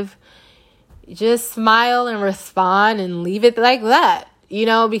aggressive. Just smile and respond and leave it like that, you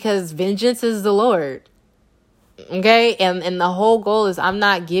know, because vengeance is the Lord, okay? And the whole goal is I'm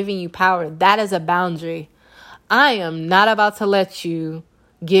not giving you power. That is a boundary. I am not about to let you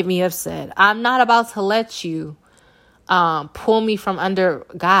get me upset. I'm not about to let you pull me from under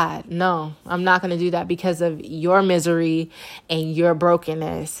God. No, I'm not going to do that because of your misery and your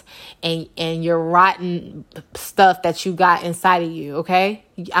brokenness and your rotten stuff that you got inside of you. Okay.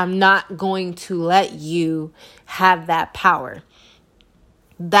 I'm not going to let you have that power.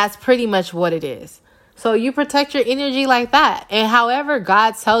 That's pretty much what it is. So you protect your energy like that. And however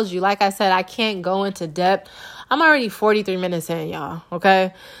God tells you, like I said, I can't go into depth. I'm already 43 minutes in, y'all.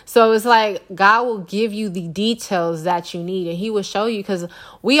 Okay. So it's like God will give you the details that you need and he will show you, because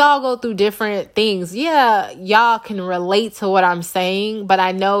we all go through different things. Yeah, y'all can relate to what I'm saying, but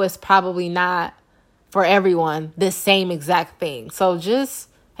I know it's probably not for everyone the same exact thing. So just,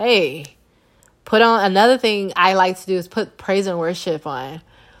 hey, put on. Another thing I like to do is put praise and worship on.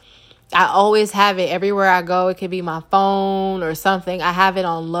 I always have it everywhere I go. It could be my phone or something. I have it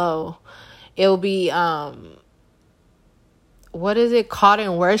on low. It'll be, what is it? Caught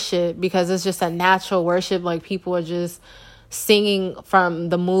in worship, because it's just a natural worship. Like, people are just singing from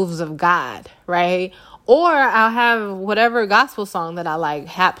the moves of God, right? Or I'll have whatever gospel song that I like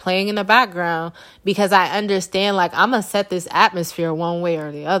playing in the background, because I understand, like, I'm going to set this atmosphere one way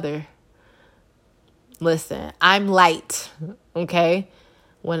or the other. Listen, I'm light, okay?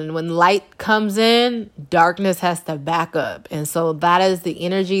 When light comes in, darkness has to back up. And so that is the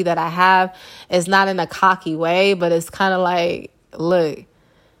energy that I have. It's not in a cocky way, but it's kind of like, look,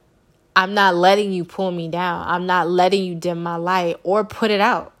 I'm not letting you pull me down. I'm not letting you dim my light or put it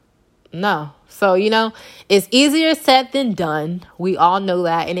out. No. So, it's easier said than done. We all know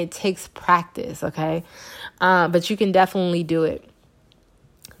that. And it takes practice, okay? But you can definitely do it.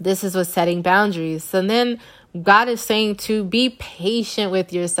 This is what setting boundaries. So then God is saying to be patient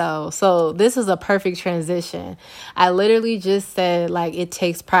with yourself. So this is a perfect transition. I literally just said, like, it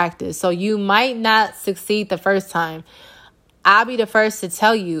takes practice. So you might not succeed the first time. I'll be the first to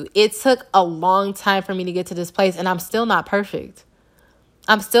tell you, it took a long time for me to get to this place, and I'm still not perfect.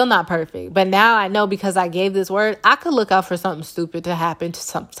 But now I know, because I gave this word, I could look out for something stupid to happen to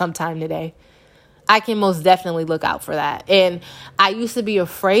sometime today. I can most definitely look out for that. And I used to be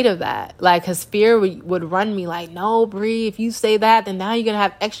afraid of that. Like, because fear would run me like, no, Bree, if you say that, then now you're going to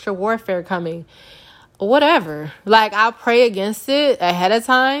have extra warfare coming. Whatever. Like, I'll pray against it ahead of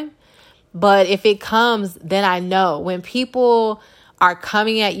time. But if it comes, then I know. When people are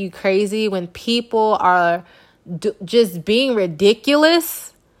coming at you crazy, when people are just being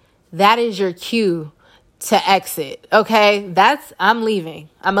ridiculous, that is your cue to exit. Okay, I'm leaving.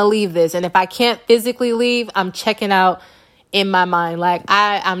 I'm gonna leave this, and if I can't physically leave, I'm checking out in my mind. Like,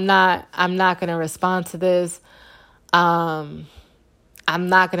 I'm not gonna respond to this. I'm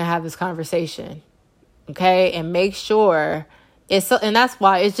not gonna have this conversation. Okay, and make sure and that's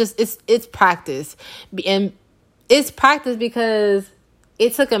why it's practice, and it's practice because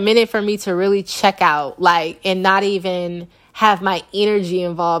it took a minute for me to really check out, like, and not even have my energy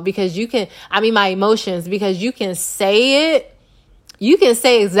involved, because my emotions, because you can say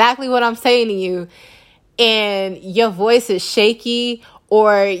exactly what I'm saying to you, and your voice is shaky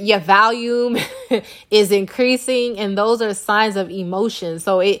or your volume is increasing, and those are signs of emotion.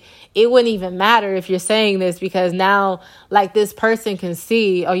 So it wouldn't even matter if you're saying this, because now, like, this person can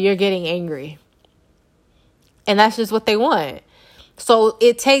see, oh, you're getting angry. And that's just what they want. So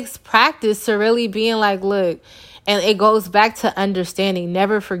it takes practice to really being like, look, and it goes back to understanding.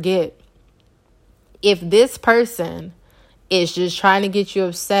 Never forget, if this person is just trying to get you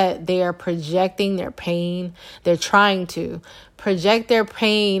upset, they are projecting their pain. They're trying to project their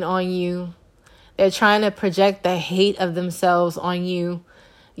pain on you. They're trying to project the hate of themselves on you.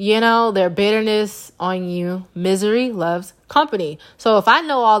 Their bitterness on you. Misery loves company. So if I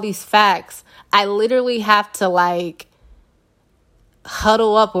know all these facts, I literally have to, like,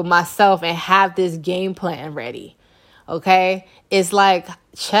 huddle up with myself and have this game plan ready. Okay? It's like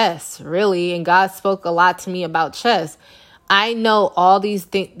chess, really. And God spoke a lot to me about chess. I know all these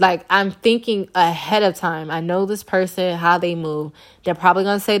things, like, I'm thinking ahead of time. I know this person, how they move. They're probably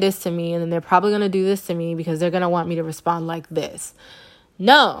going to say this to me, and then they're probably going to do this to me because they're going to want me to respond like this.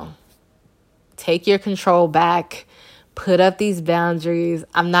 No. Take your control back. Put up these boundaries.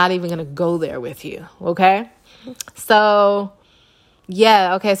 I'm not even going to go there with you. Okay? So,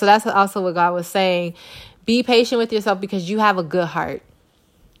 yeah. Okay. So that's also what God was saying. Be patient with yourself, because you have a good heart.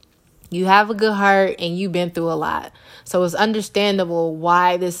 You have a good heart, and you've been through a lot. So it's understandable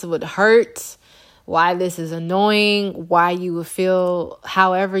why this would hurt, why this is annoying, why you would feel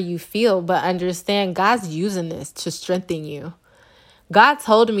however you feel. But understand, God's using this to strengthen you. God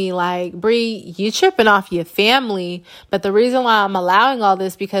told me, like, Bree, you tripping off your family. But the reason why I'm allowing all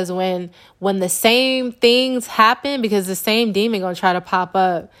this, because when the same things happen, because the same demon going to try to pop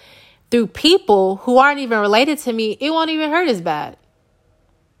up through people who aren't even related to me, it won't even hurt as bad.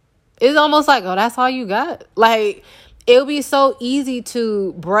 It's almost like, oh, that's all you got? Like, it'll be so easy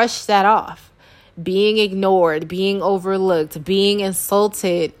to brush that off. Being ignored, being overlooked, being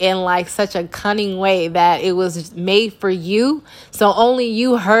insulted in, like, such a cunning way that it was made for you. So only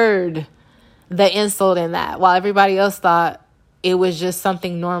you heard the insult in that, while everybody else thought it was just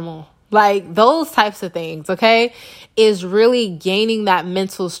something normal. Like, those types of things, okay, is really gaining that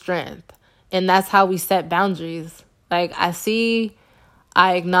mental strength. And that's how we set boundaries. Like, I see,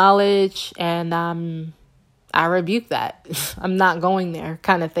 I acknowledge, and I rebuke that. I'm not going there,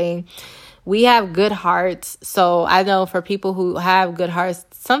 kind of thing. We have good hearts. So I know for people who have good hearts,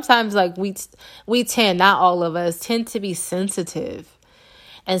 sometimes, like, we tend, not all of us, tend to be sensitive.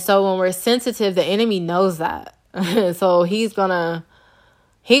 And so when we're sensitive, the enemy knows that. So he's gonna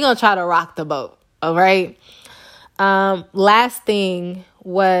try to rock the boat. All right. Last thing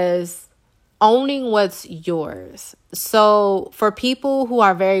was owning what's yours. So for people who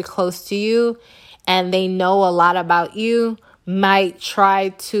are very close to you and they know a lot about you, might try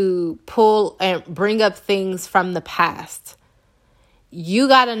to pull and bring up things from the past. You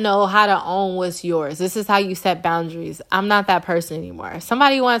got to know how to own what's yours. This is how you set boundaries. I'm not that person anymore. If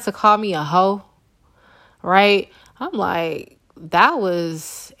somebody wants to call me a hoe, right? I'm like, that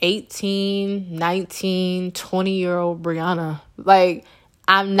was 18, 19, 20-year-old Brianna. Like,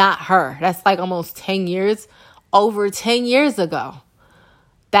 I'm not her. That's like almost 10 years, over 10 years ago.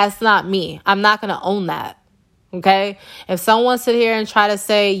 That's not me. I'm not going to own that. Okay? If someone sit here and try to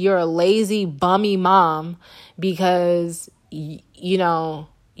say you're a lazy, bummy mom because, you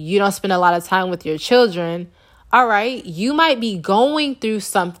don't spend a lot of time with your children, all right, you might be going through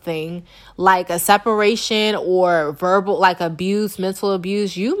something like a separation or verbal, like abuse, mental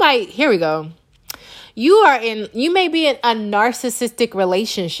abuse. You may be in a narcissistic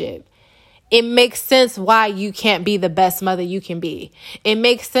relationship. It makes sense why you can't be the best mother you can be. It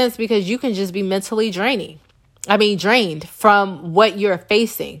makes sense because you can just be mentally drained from what you're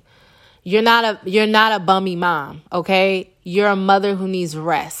facing. You're not a bummy mom, okay? You're a mother who needs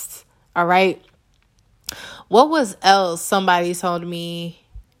rest, all right? What was else somebody told me?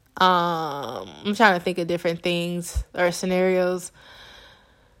 I'm trying to think of different things or scenarios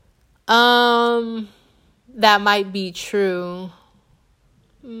that might be true.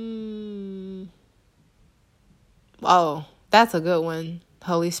 Oh, that's a good one.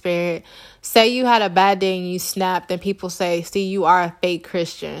 Holy Spirit. Say you had a bad day and you snapped and people say, see, you are a fake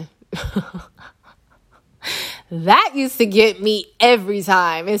Christian. That used to get me every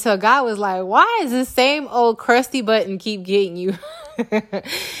time. And so God was like, why is this same old crusty button keep getting you?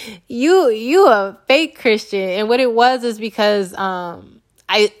 You a fake Christian. And what it was is because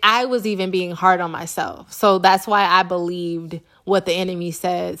I was even being hard on myself. So that's why I believed what the enemy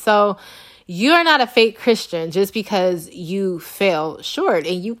said. So you're not a fake Christian just because you fell short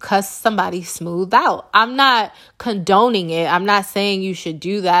and you cussed somebody smooth out. I'm not condoning it. I'm not saying you should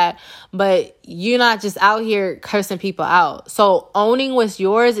do that, but you're not just out here cursing people out. So owning what's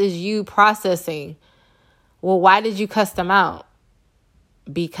yours is you processing, well, why did you cuss them out?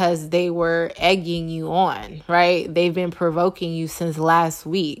 Because they were egging you on, right? They've been provoking you since last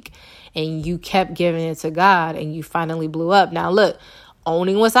week and you kept giving it to God and you finally blew up. Now look,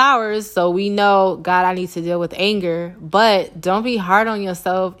 owning what's ours. So we know, God, I need to deal with anger, but don't be hard on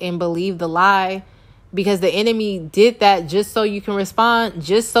yourself and believe the lie, because the enemy did that just so you can respond,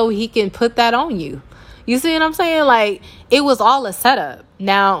 just so he can put that on you. You see what I'm saying? Like, it was all a setup.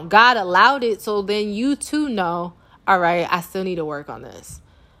 Now, God allowed it. So then you too know, all right, I still need to work on this.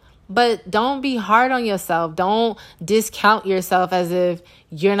 But don't be hard on yourself. Don't discount yourself as if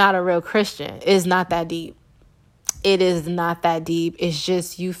you're not a real Christian. It's not that deep. It is not that deep. It's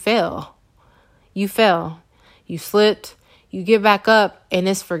just you fell. You fell. You slipped. You get back up and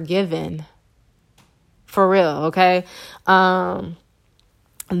it's forgiven. For real, okay? Then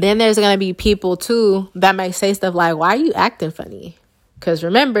there's going to be people too that might say stuff like, why are you acting funny? Because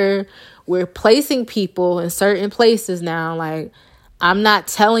remember, we're placing people in certain places now. Like, I'm not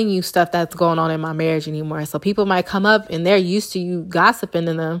telling you stuff that's going on in my marriage anymore. So people might come up and they're used to you gossiping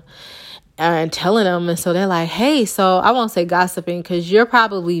to them and telling them. And so they're like, hey, so I won't say gossiping because you're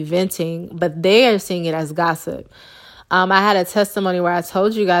probably venting, but they are seeing it as gossip. I had a testimony where I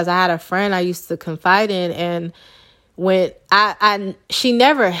told you guys I had a friend I used to confide in, and when she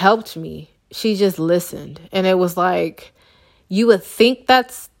never helped me. She just listened. And it was like, you would think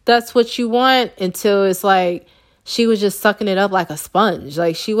that's what you want until it's like, she was just sucking it up like a sponge.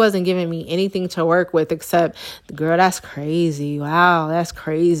 Like, she wasn't giving me anything to work with except, girl, that's crazy. Wow, that's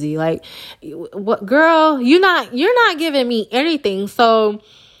crazy. Like, what, girl, you're not giving me anything. So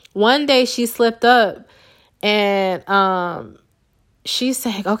one day she slipped up and she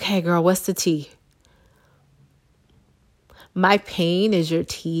said, okay, girl, what's the tea? My pain is your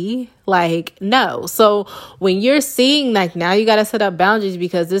tea? Like, no. So when you're seeing, like, now you got to set up boundaries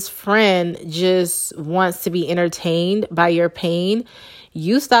because this friend just wants to be entertained by your pain.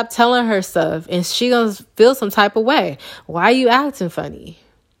 You stop telling her stuff and she gonna feel some type of way. Why are you acting funny?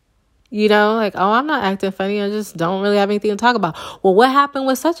 You know, like, oh, I'm not acting funny. I just don't really have anything to talk about. Well, what happened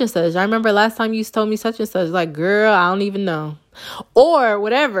with such and such? I remember last time you told me such and such. Like, girl, I don't even know. Or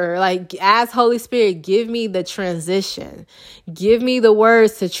whatever. Like, as Holy Spirit, give me the transition. Give me the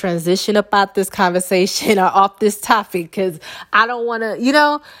words to transition about this conversation or off this topic. Because I don't want to, you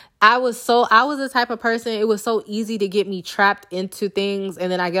know, I was the type of person, it was so easy to get me trapped into things. And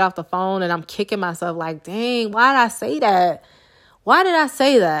then I get off the phone and I'm kicking myself like, dang, why did I say that? Why did I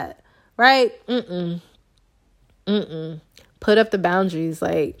say that? Right? Put up the boundaries.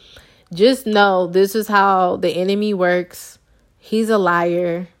 Like, just know this is how the enemy works. He's a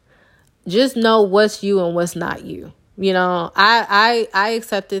liar. Just know what's you and what's not you. I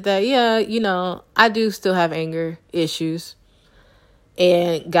accepted that, I do still have anger issues.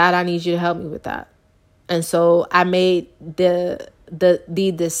 And God, I need you to help me with that. And so I made the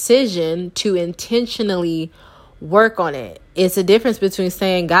decision to intentionally work on it. It's a difference between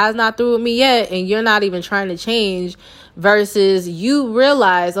saying God's not through with me yet and you're not even trying to change versus you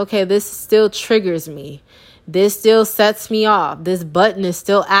realize, okay, this still triggers me. This still sets me off. This button is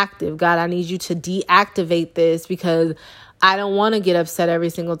still active. God, I need you to deactivate this because I don't want to get upset every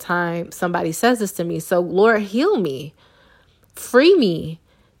single time somebody says this to me. So Lord, heal me, free me,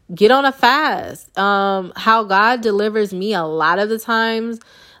 get on a fast. How God delivers me a lot of the times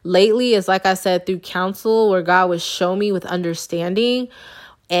lately is, like I said, through counsel where God would show me with understanding.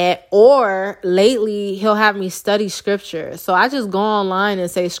 Or lately he'll have me study scripture. So I just go online and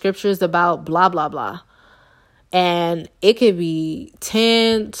say scriptures about blah, blah, blah. And it could be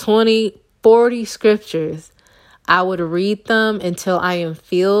 10, 20, 40 scriptures. I would read them until I am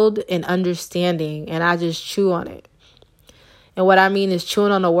filled in understanding, and I just chew on it. And what I mean is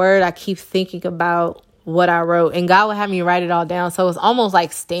chewing on the word, I keep thinking about what I wrote, and God would have me write it all down. So it's almost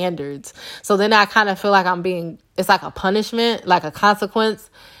like standards. So then I kind of feel like it's like a punishment, like a consequence.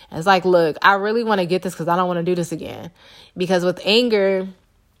 And it's like, look, I really want to get this because I don't want to do this again. Because with anger,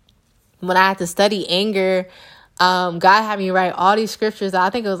 when I had to study anger, God had me write all these scriptures. I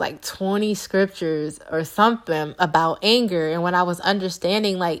think it was like 20 scriptures or something about anger. And when I was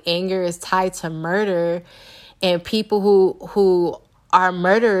understanding like anger is tied to murder, and people who are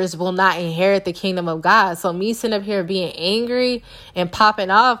murderers will not inherit the kingdom of God. So me sitting up here being angry and popping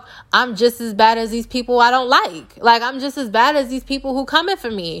off, I'm just as bad as these people I don't like. Like, I'm just as bad as these people who coming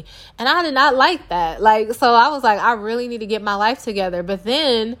for me. And I did not like that. Like, so I was like, I really need to get my life together. But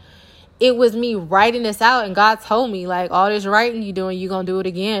then it was me writing this out, and God told me, like, all this writing you doing, you're going to do it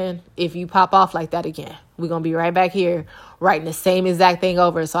again if you pop off like that again. We're going to be right back here writing the same exact thing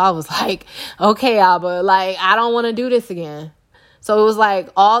over. So I was like, okay, Abba, like, I don't want to do this again. So it was like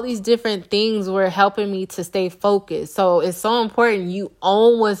all these different things were helping me to stay focused. So it's so important you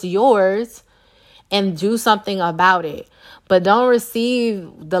own what's yours and do something about it. But don't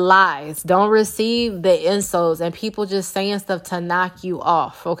receive the lies. Don't receive the insults and people just saying stuff to knock you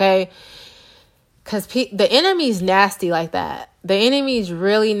off, okay? Because the enemy's nasty like that. The enemy's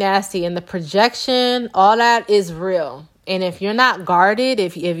really nasty. And the projection, all that is real. And if you're not guarded,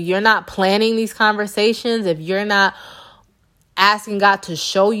 if you're not planning these conversations, if you're not asking God to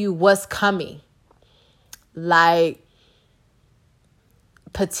show you what's coming, like,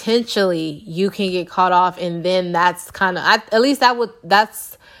 potentially you can get caught off. And then that's kind of,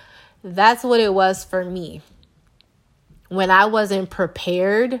 that's what it was for me. When I wasn't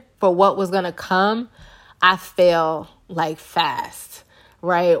prepared for what was going to come, I fell like fast,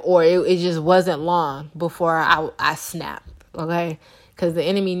 right? Or it just wasn't long before I snapped, okay? Because the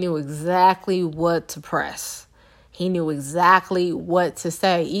enemy knew exactly what to press. He knew exactly what to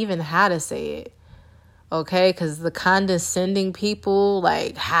say, even how to say it. Okay, because the condescending people,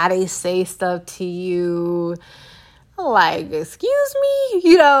 like how they say stuff to you, like, excuse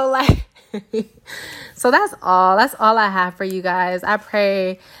me, like. So that's all I have for you guys. I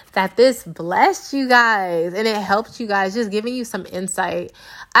pray that this blessed you guys and it helped you guys, just giving you some insight.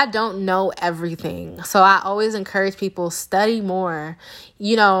 I don't know everything, so I always encourage people, study more.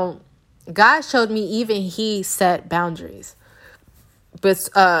 God showed me even he set boundaries, but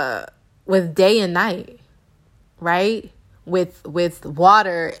with day and night. Right? With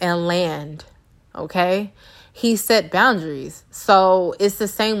water and land. Okay? He set boundaries. So it's the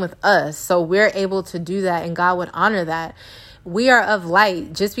same with us. So we're able to do that, and God would honor that. We are of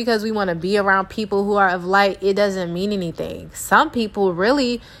light. Just because we want to be around people who are of light, it doesn't mean anything. Some people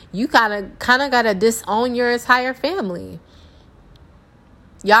really, you kind of got to disown your entire family.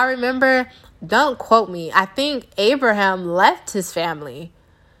 Y'all remember? Don't quote me. I think Abraham left his family.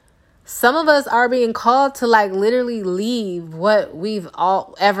 Some of us are being called to like literally leave what we've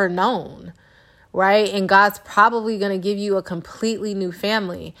all ever known, right? And God's probably going to give you a completely new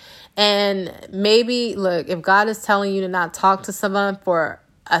family. And maybe, look, if God is telling you to not talk to someone for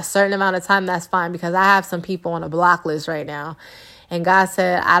a certain amount of time, that's fine, because I have some people on a block list right now. And God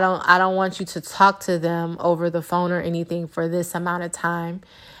said, I don't want you to talk to them over the phone or anything for this amount of time.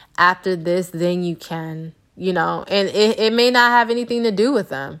 After this, then you can, and it may not have anything to do with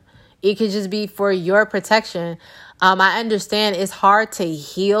them. It could just be for your protection. I understand it's hard to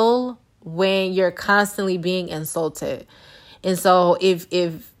heal when you're constantly being insulted. And so if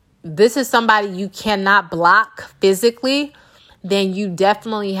this is somebody you cannot block physically, then you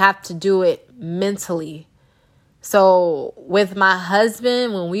definitely have to do it mentally. So with my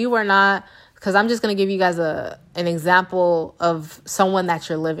husband, when we were not, because I'm just going to give you guys an example of someone that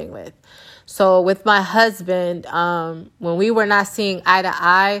you're living with. So with my husband, when we were not seeing eye to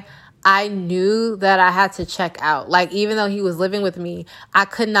eye, I knew that I had to check out. Like, even though he was living with me, I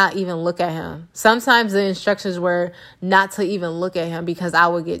could not even look at him. Sometimes the instructions were not to even look at him because I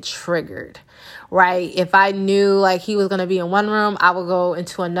would get triggered, right? If I knew like he was going to be in one room, I would go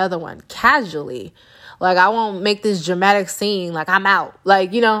into another one casually. Like, I won't make this dramatic scene like I'm out.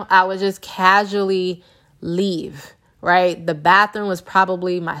 Like, I would just casually leave, right? The bathroom was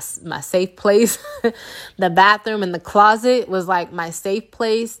probably my safe place. The bathroom and the closet was like my safe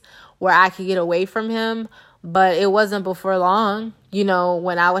place where I could get away from him. But it wasn't before long,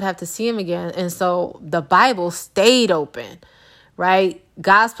 when I would have to see him again. And so the Bible stayed open, right?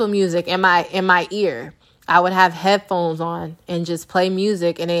 Gospel music in my ear. I would have headphones on and just play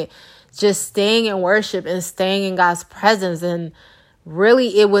music, and it just staying in worship and staying in God's presence. And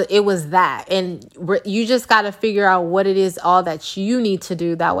really it was that. And you just got to figure out what it is all that you need to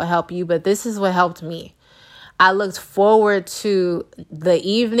do that will help you. But this is what helped me. I looked forward to the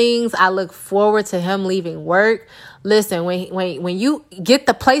evenings. I looked forward to him leaving work. Listen, when you get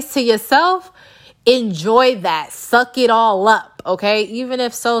the place to yourself, enjoy that. Suck it all up, okay? Even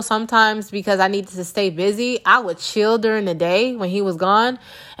if so, sometimes because I needed to stay busy, I would chill during the day when he was gone.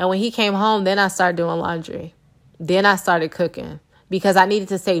 And when he came home, then I started doing laundry. Then I started cooking because I needed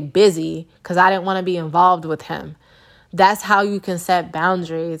to stay busy because I didn't want to be involved with him. That's how you can set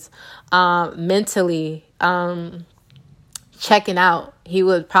boundaries. Mentally, checking out. He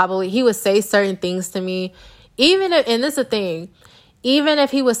would say certain things to me. Even if, and this is the thing, even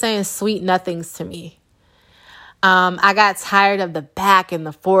if he was saying sweet nothings to me, I got tired of the back and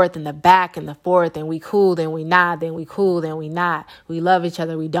the forth and the back and the forth, and we cool, then we not, then we cool, then we not. We love each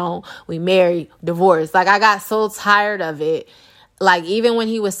other, we don't. We married, divorced. Like, I got so tired of it. Like, even when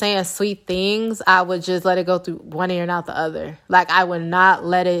he was saying sweet things, I would just let it go through one ear and out the other. Like, I would not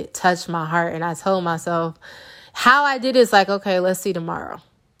let it touch my heart. And I told myself, how I did is like, okay, let's see tomorrow.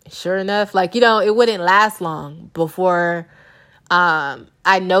 Sure enough, like, it wouldn't last long before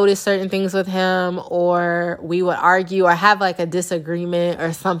I noticed certain things with him, or we would argue or have like a disagreement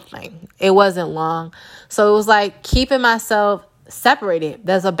or something. It wasn't long. So it was like keeping myself separated.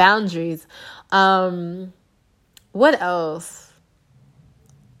 There's a boundaries. What else?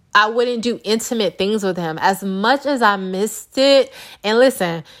 I wouldn't do intimate things with him as much as I missed it. And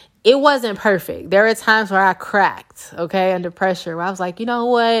listen, it wasn't perfect. There were times where I cracked, okay, under pressure, where I was like, you know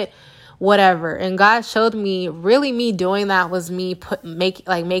what? Whatever. And God showed me, really me doing that was me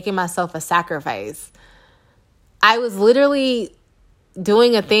making myself a sacrifice. I was literally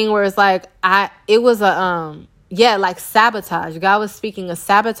doing a thing where it's like, it was like sabotage. God was speaking a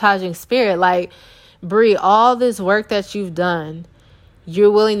sabotaging spirit. Like, Bree, all this work that you've done,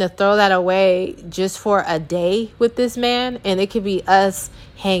 you're willing to throw that away just for a day with this man. And it could be us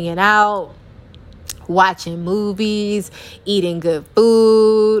hanging out, watching movies, eating good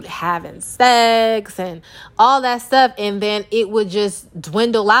food, having sex, and all that stuff. And then it would just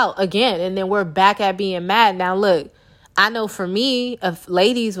dwindle out again. And then we're back at being mad. Now, look, I know for me, of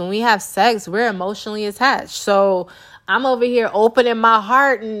ladies, when we have sex, we're emotionally attached. So I'm over here opening my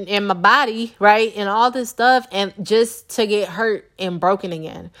heart and my body, right? And all this stuff, and just to get hurt and broken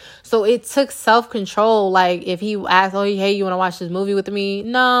again. So it took self-control. Like, if he asked, oh, hey, you want to watch this movie with me?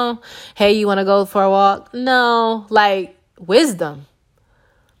 No. Hey, you want to go for a walk? No. Like, wisdom.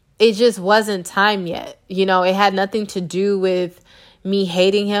 It just wasn't time yet. It had nothing to do with me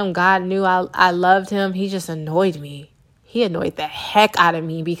hating him. God knew I loved him. He just annoyed me. He annoyed the heck out of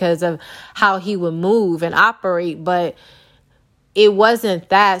me because of how he would move and operate. But it wasn't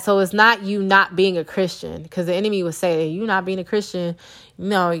that. So it's not you not being a Christian, because the enemy would say, you not being a Christian,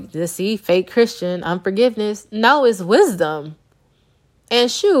 fake Christian, unforgiveness. No, it's wisdom.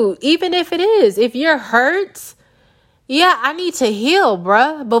 And shoot, even if it is, if you're hurt, yeah, I need to heal,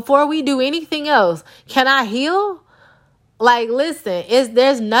 bruh, before we do anything else. Can I heal? Like, listen,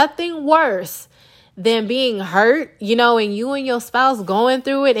 there's nothing worse than being hurt, and you and your spouse going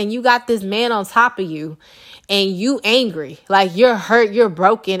through it, and you got this man on top of you, and you angry, like you're hurt, you're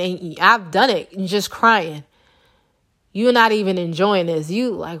broken, and I've done it, and just crying. You're not even enjoying this.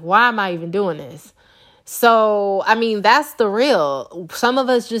 You like, why am I even doing this? So, that's the real. Some of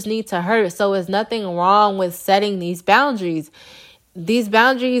us just need to hurt. So it's nothing wrong with setting these boundaries. These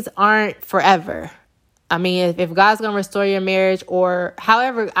boundaries aren't forever. If God's going to restore your marriage, or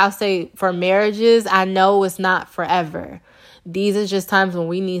however, I'll say for marriages, I know it's not forever. These are just times when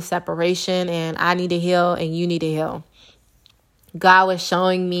we need separation, and I need to heal and you need to heal. God was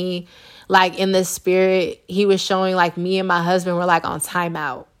showing me, like, in the spirit, he was showing, like, me and my husband were, like, on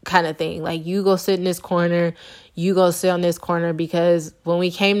timeout kind of thing. Like, you go sit in this corner, you go sit on this corner, because when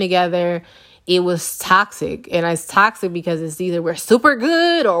we came together, it was toxic. And it's toxic because it's either we're super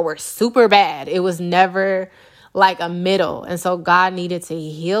good or we're super bad. It was never like a middle. And so God needed to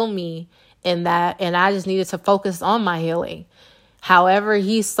heal me in that. And I just needed to focus on my healing. However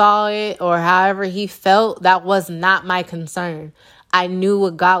he saw it or however he felt, that was not my concern. I knew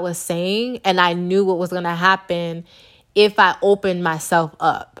what God was saying, and I knew what was going to happen if I opened myself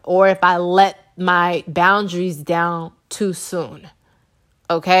up or if I let my boundaries down too soon.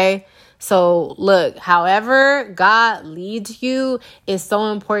 Okay? So look, however God leads you, it's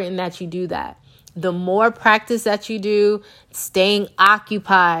so important that you do that. The more practice that you do, staying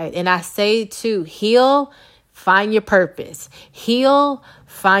occupied. And I say too, heal, find your purpose. Heal,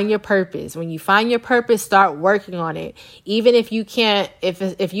 find your purpose. When you find your purpose, start working on it. Even if you can't,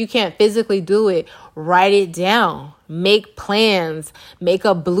 if you can't physically do it, write it down. Make plans. Make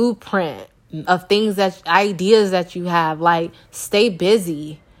a blueprint of things ideas that you have. Like, stay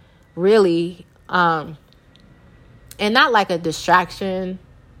busy. Really, and not like a distraction.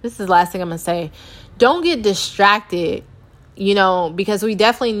 This is the last thing I'm going to say. Don't get distracted, because we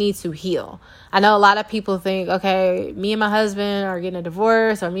definitely need to heal. I know a lot of people think, okay, me and my husband are getting a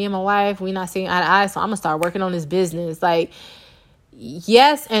divorce, or me and my wife, we're not seeing eye to eye, so I'm going to start working on this business. Like,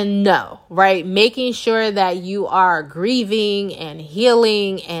 yes and no, right? Making sure that you are grieving and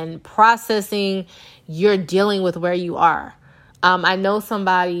healing and processing, you're dealing with where you are. I know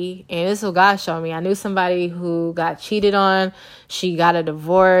somebody, and this is what God showed me. I knew somebody who got cheated on. She got a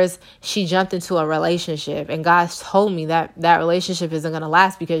divorce. She jumped into a relationship. And God told me that relationship isn't going to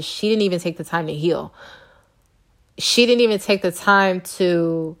last because she didn't even take the time to heal. She didn't even take the time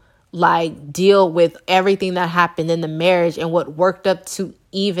to deal with everything that happened in the marriage and what worked up to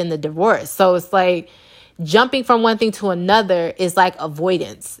even the divorce. So it's like, jumping from one thing to another is like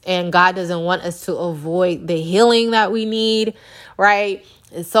avoidance. And God doesn't want us to avoid the healing that we need, right?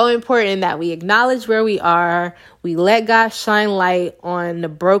 It's so important that we acknowledge where we are. We let God shine light on the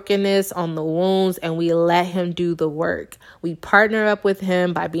brokenness, on the wounds, and we let him do the work. We partner up with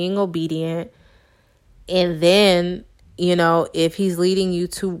him by being obedient. And then, if he's leading you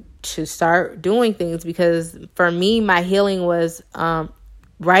to start doing things, because for me, my healing was,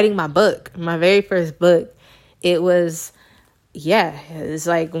 writing my book, my very first book. It was, it's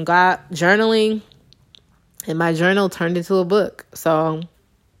like when God journaling, and my journal turned into a book. So,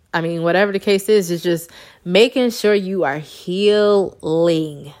 whatever the case is, it's just making sure you are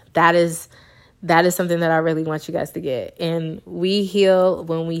healing. That is something that I really want you guys to get. And we heal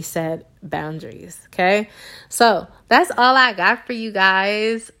when we set boundaries. Okay. So that's all I got for you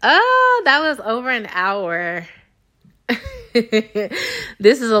guys. Oh, that was over an hour.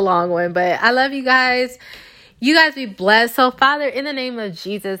 This is a long one, but I love you guys. You guys be blessed. So, Father, in the name of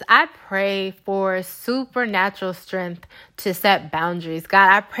Jesus, I pray for supernatural strength to set boundaries.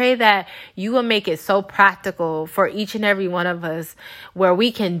 God, I pray that you will make it so practical for each and every one of us where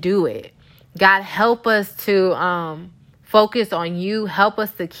we can do it. God, help us to focus on you. Help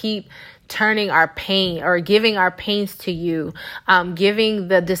us to keep turning our pain or giving our pains to you, giving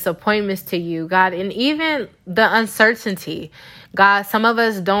the disappointments to you, God, and even the uncertainty. God, some of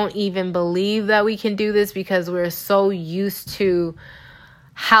us don't even believe that we can do this because we're so used to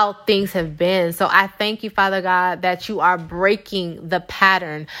how things have been. So I thank you, Father God, that you are breaking the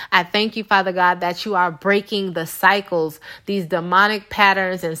pattern. I thank you, Father God, that you are breaking the cycles, these demonic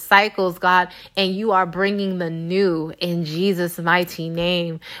patterns and cycles, God, and you are bringing the new in Jesus' mighty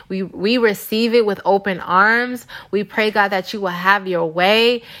name. We receive it with open arms. We pray, God, that you will have your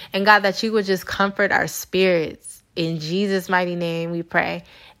way, and God, that you would just comfort our spirits. In Jesus' mighty name we pray.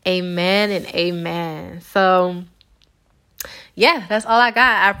 Amen and amen. So yeah, that's all I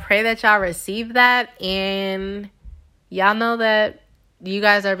got. I pray that y'all receive that, and y'all know that you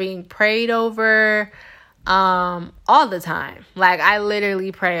guys are being prayed over all the time. Like, I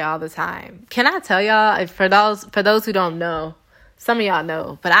literally pray all the time. Can I tell y'all, for those who don't know, some of y'all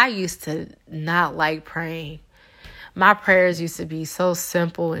know, but I used to not like praying. My prayers used to be so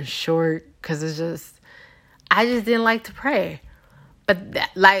simple and short because I just didn't like to pray. But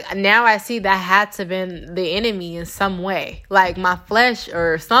now I see that had to been the enemy in some way, like my flesh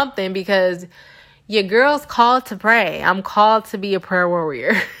or something, because your girl's called to pray. I'm called to be a prayer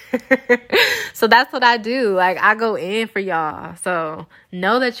warrior. So that's what I do. Like, I go in for y'all. So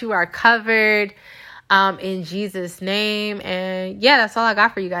know that you are covered in Jesus' name. And yeah, that's all I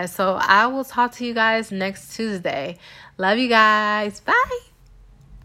got for you guys. So I will talk to you guys next Tuesday. Love you guys. Bye.